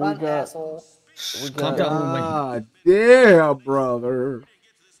 slut, so we cunt, got- asshole. Calm down, Wayne. Ah, damn, brother.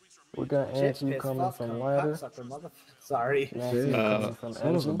 We got Shit, Anthony piss, coming fuck, from cunt, Ladder. cocksucker, Sorry. Matthew coming from son of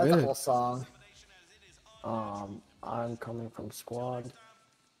a Engine. That's a bitch. whole song. I'm coming from Squad.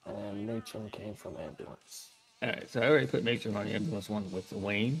 And Matron came from Ambulance. Alright, so I already put Matron on the ambulance 1 with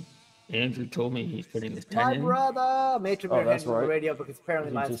Wayne. Andrew told me he's putting this 10 My in. brother! Matron Oh, Bear that's handled the right. radio because apparently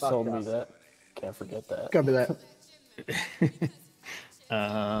He mine's just fucked told me up. that. Can't forget that. Copy that.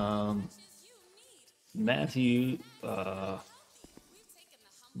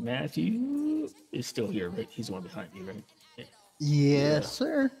 Matthew is still here, right? He's the one behind you, right? Yeah. Yes,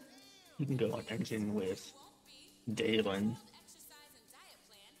 sir. You can go on engine with Dalen.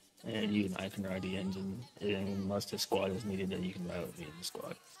 And you and I can ride the engine. And unless the squad is needed, then you can ride with me in the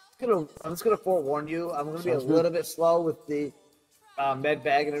squad. I'm just gonna forewarn you. I'm gonna be a Sounds good. little bit slow with the med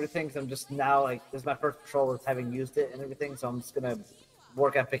bag and everything, because I'm just now like this is my first patrol with having used it and everything, so I'm just gonna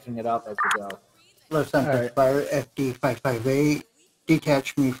work on picking it up as we go. Los Santos Fire FD558,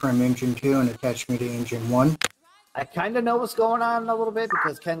 detach me from engine 2 and attach me to engine 1. I kind of know what's going on a little bit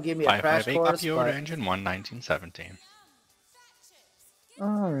because Ken gave me a crash 558, course. copy over to But engine 1, 1917.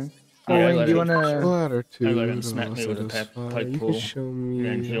 Alright. Yeah, I Wayne, let do you him- wanna... Ladder 2. I let him smack me with a pipe You pull can show me.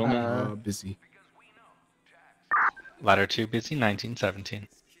 and heal me. Busy. Ladder 2, busy, 1917.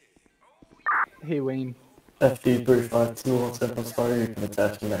 Hey, Wayne. FD352 Los Santos Fire, you can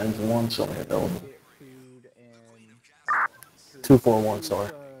attach me to Engine 1, show me available. 241, sorry.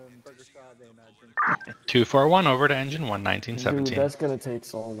 241 over to engine 1, Dude, 1917. that's gonna take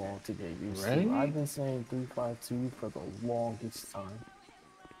so long to get used Really? to. I've been saying 352 for the longest time.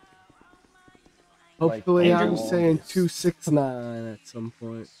 Hopefully, Like, I'm Angel saying Longest. 269 at some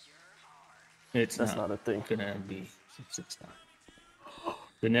point. It's That's not a thing. gonna be 669.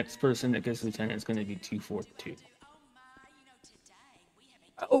 The next person that gets lieutenant is gonna be 242.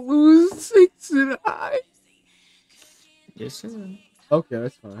 I'll lose 69. Yes, sir. Okay,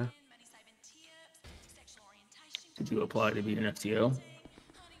 that's fine. Did you apply to be an FTO?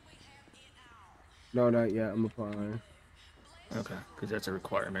 No, not yet. I'm applying. Okay, because that's a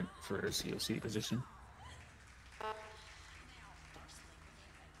requirement for a COC position.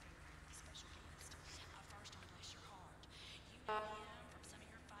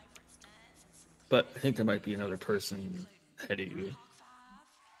 But I think there might be another person ahead of you.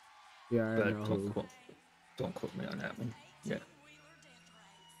 Yeah, I But know. don't quote me on that one. Yeah.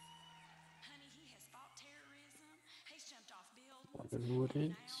 Wonder who it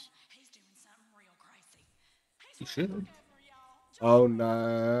is. You should. Oh,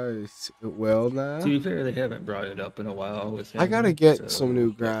 nice. Well, now. To be fair, they haven't brought it up in a while with him. I gotta get so, some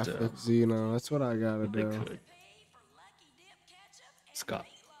new but, graphics, you know. That's what I gotta they do. could. Scott.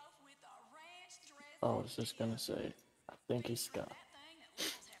 I was just gonna say, I think he's Scott.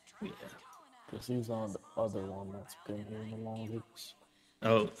 Yeah. Because he's on the other one that's been here the longest.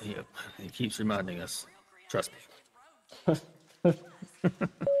 Oh, yeah. He keeps reminding us. Trust me.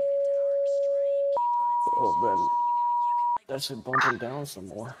 Oh, man. That should bump him down some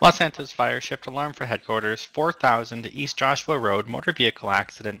more. Los Santos Fire, shift alarm for headquarters, 4000 East Joshua Road, motor vehicle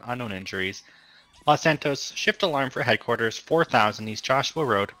accident, unknown injuries. Los Santos, shift alarm for headquarters, 4000 East Joshua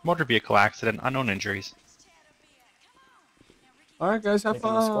Road, motor vehicle accident, unknown injuries. Alright guys, have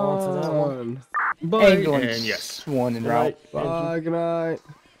fun. Bye. And yes. One en route. Bye, good night.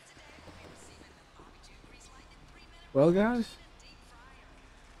 Well guys,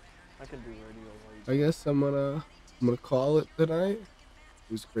 I can do radio. I guess I'm gonna call it tonight.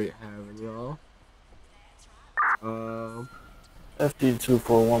 It was great having y'all.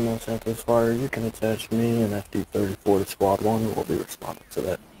 FD241 Los Santos Fire, you can attach me and FD34 to Squad 1. We'll be responding to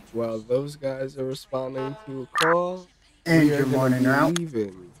that. While those guys are responding to a call, Engine 1 en route.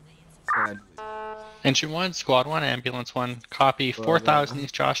 Leaving, sadly. Engine 1, Squad 1, Ambulance 1, copy, 4000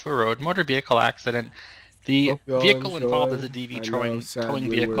 East Joshua Road, motor vehicle accident. The vehicle involved is a DV towing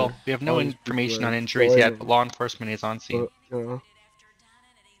vehicle. We have no information on injuries yet, but law enforcement is on scene. But, you know,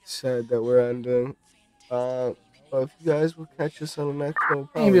 sad that we're ending. But if you guys will catch us on the next one, we'll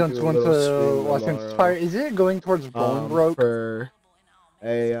probably Ambulance do a went to little Los stream Angeles Fire. Is it going towards Bolingbroke? For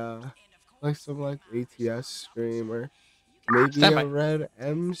a like some like ATS stream or maybe a Red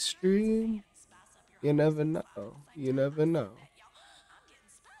M stream. You never know. You never know.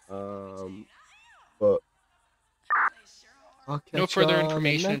 But no further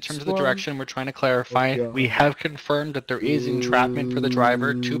information in terms of the direction we're trying to clarify. We have confirmed that there is entrapment for the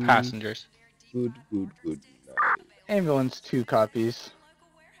driver, 2 passengers. Good night. Ambulance 2 copies.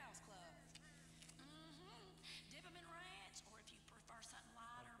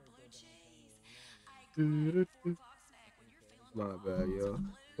 My bad, yo.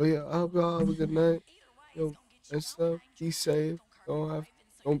 But yeah, I hope y'all have a good night. Yo, and stuff. Be safe.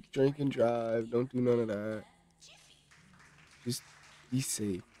 Don't drink and drive. Don't do none of that. Just be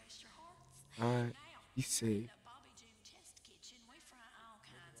safe. Alright, be safe.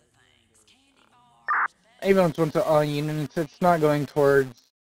 Ambulance went to all units. It's not going towards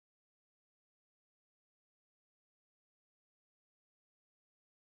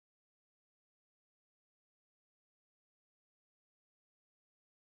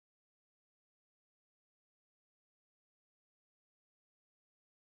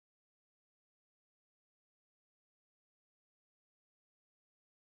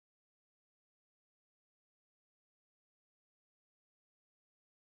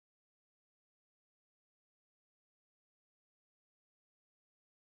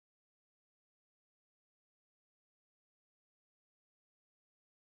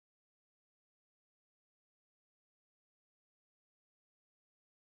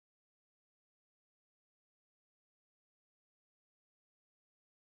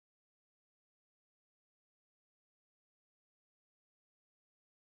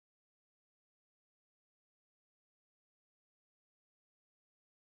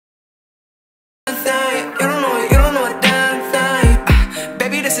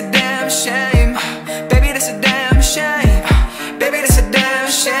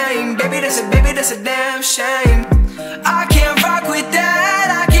that's a damn shame. I can't rock with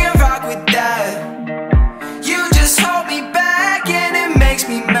that, I can't rock with that. You just hold me back and it makes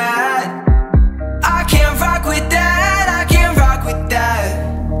me mad. I can't rock with that, I can't rock with that.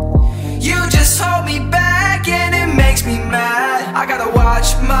 You just hold me back and it makes me mad. I gotta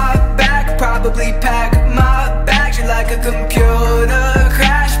watch my back, probably pack my bags. You're like a computer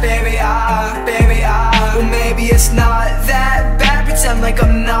crash, baby, well maybe it's not that bad. Pretend like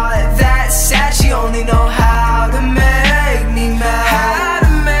I'm not that sad. She only know how to make me mad. How to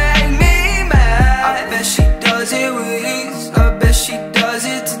make me mad. I bet she does it with ease. I bet she does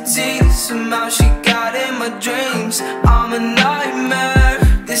it to tease. Somehow she got in my dreams. I'm a nightmare.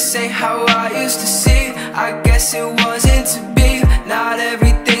 This ain't how I used to see. I guess it wasn't to be. Not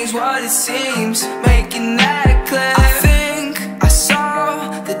everything's what it seems. Making that clear. I think I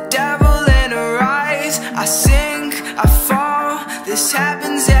saw the devil in her eyes. I sink, I fall. This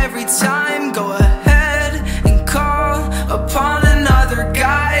happens every time. Go ahead and call upon another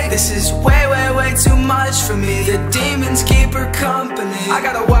guy. This is way, way, way too much for me. The demons keep her company. I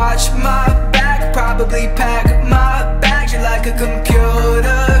gotta watch my back, probably pack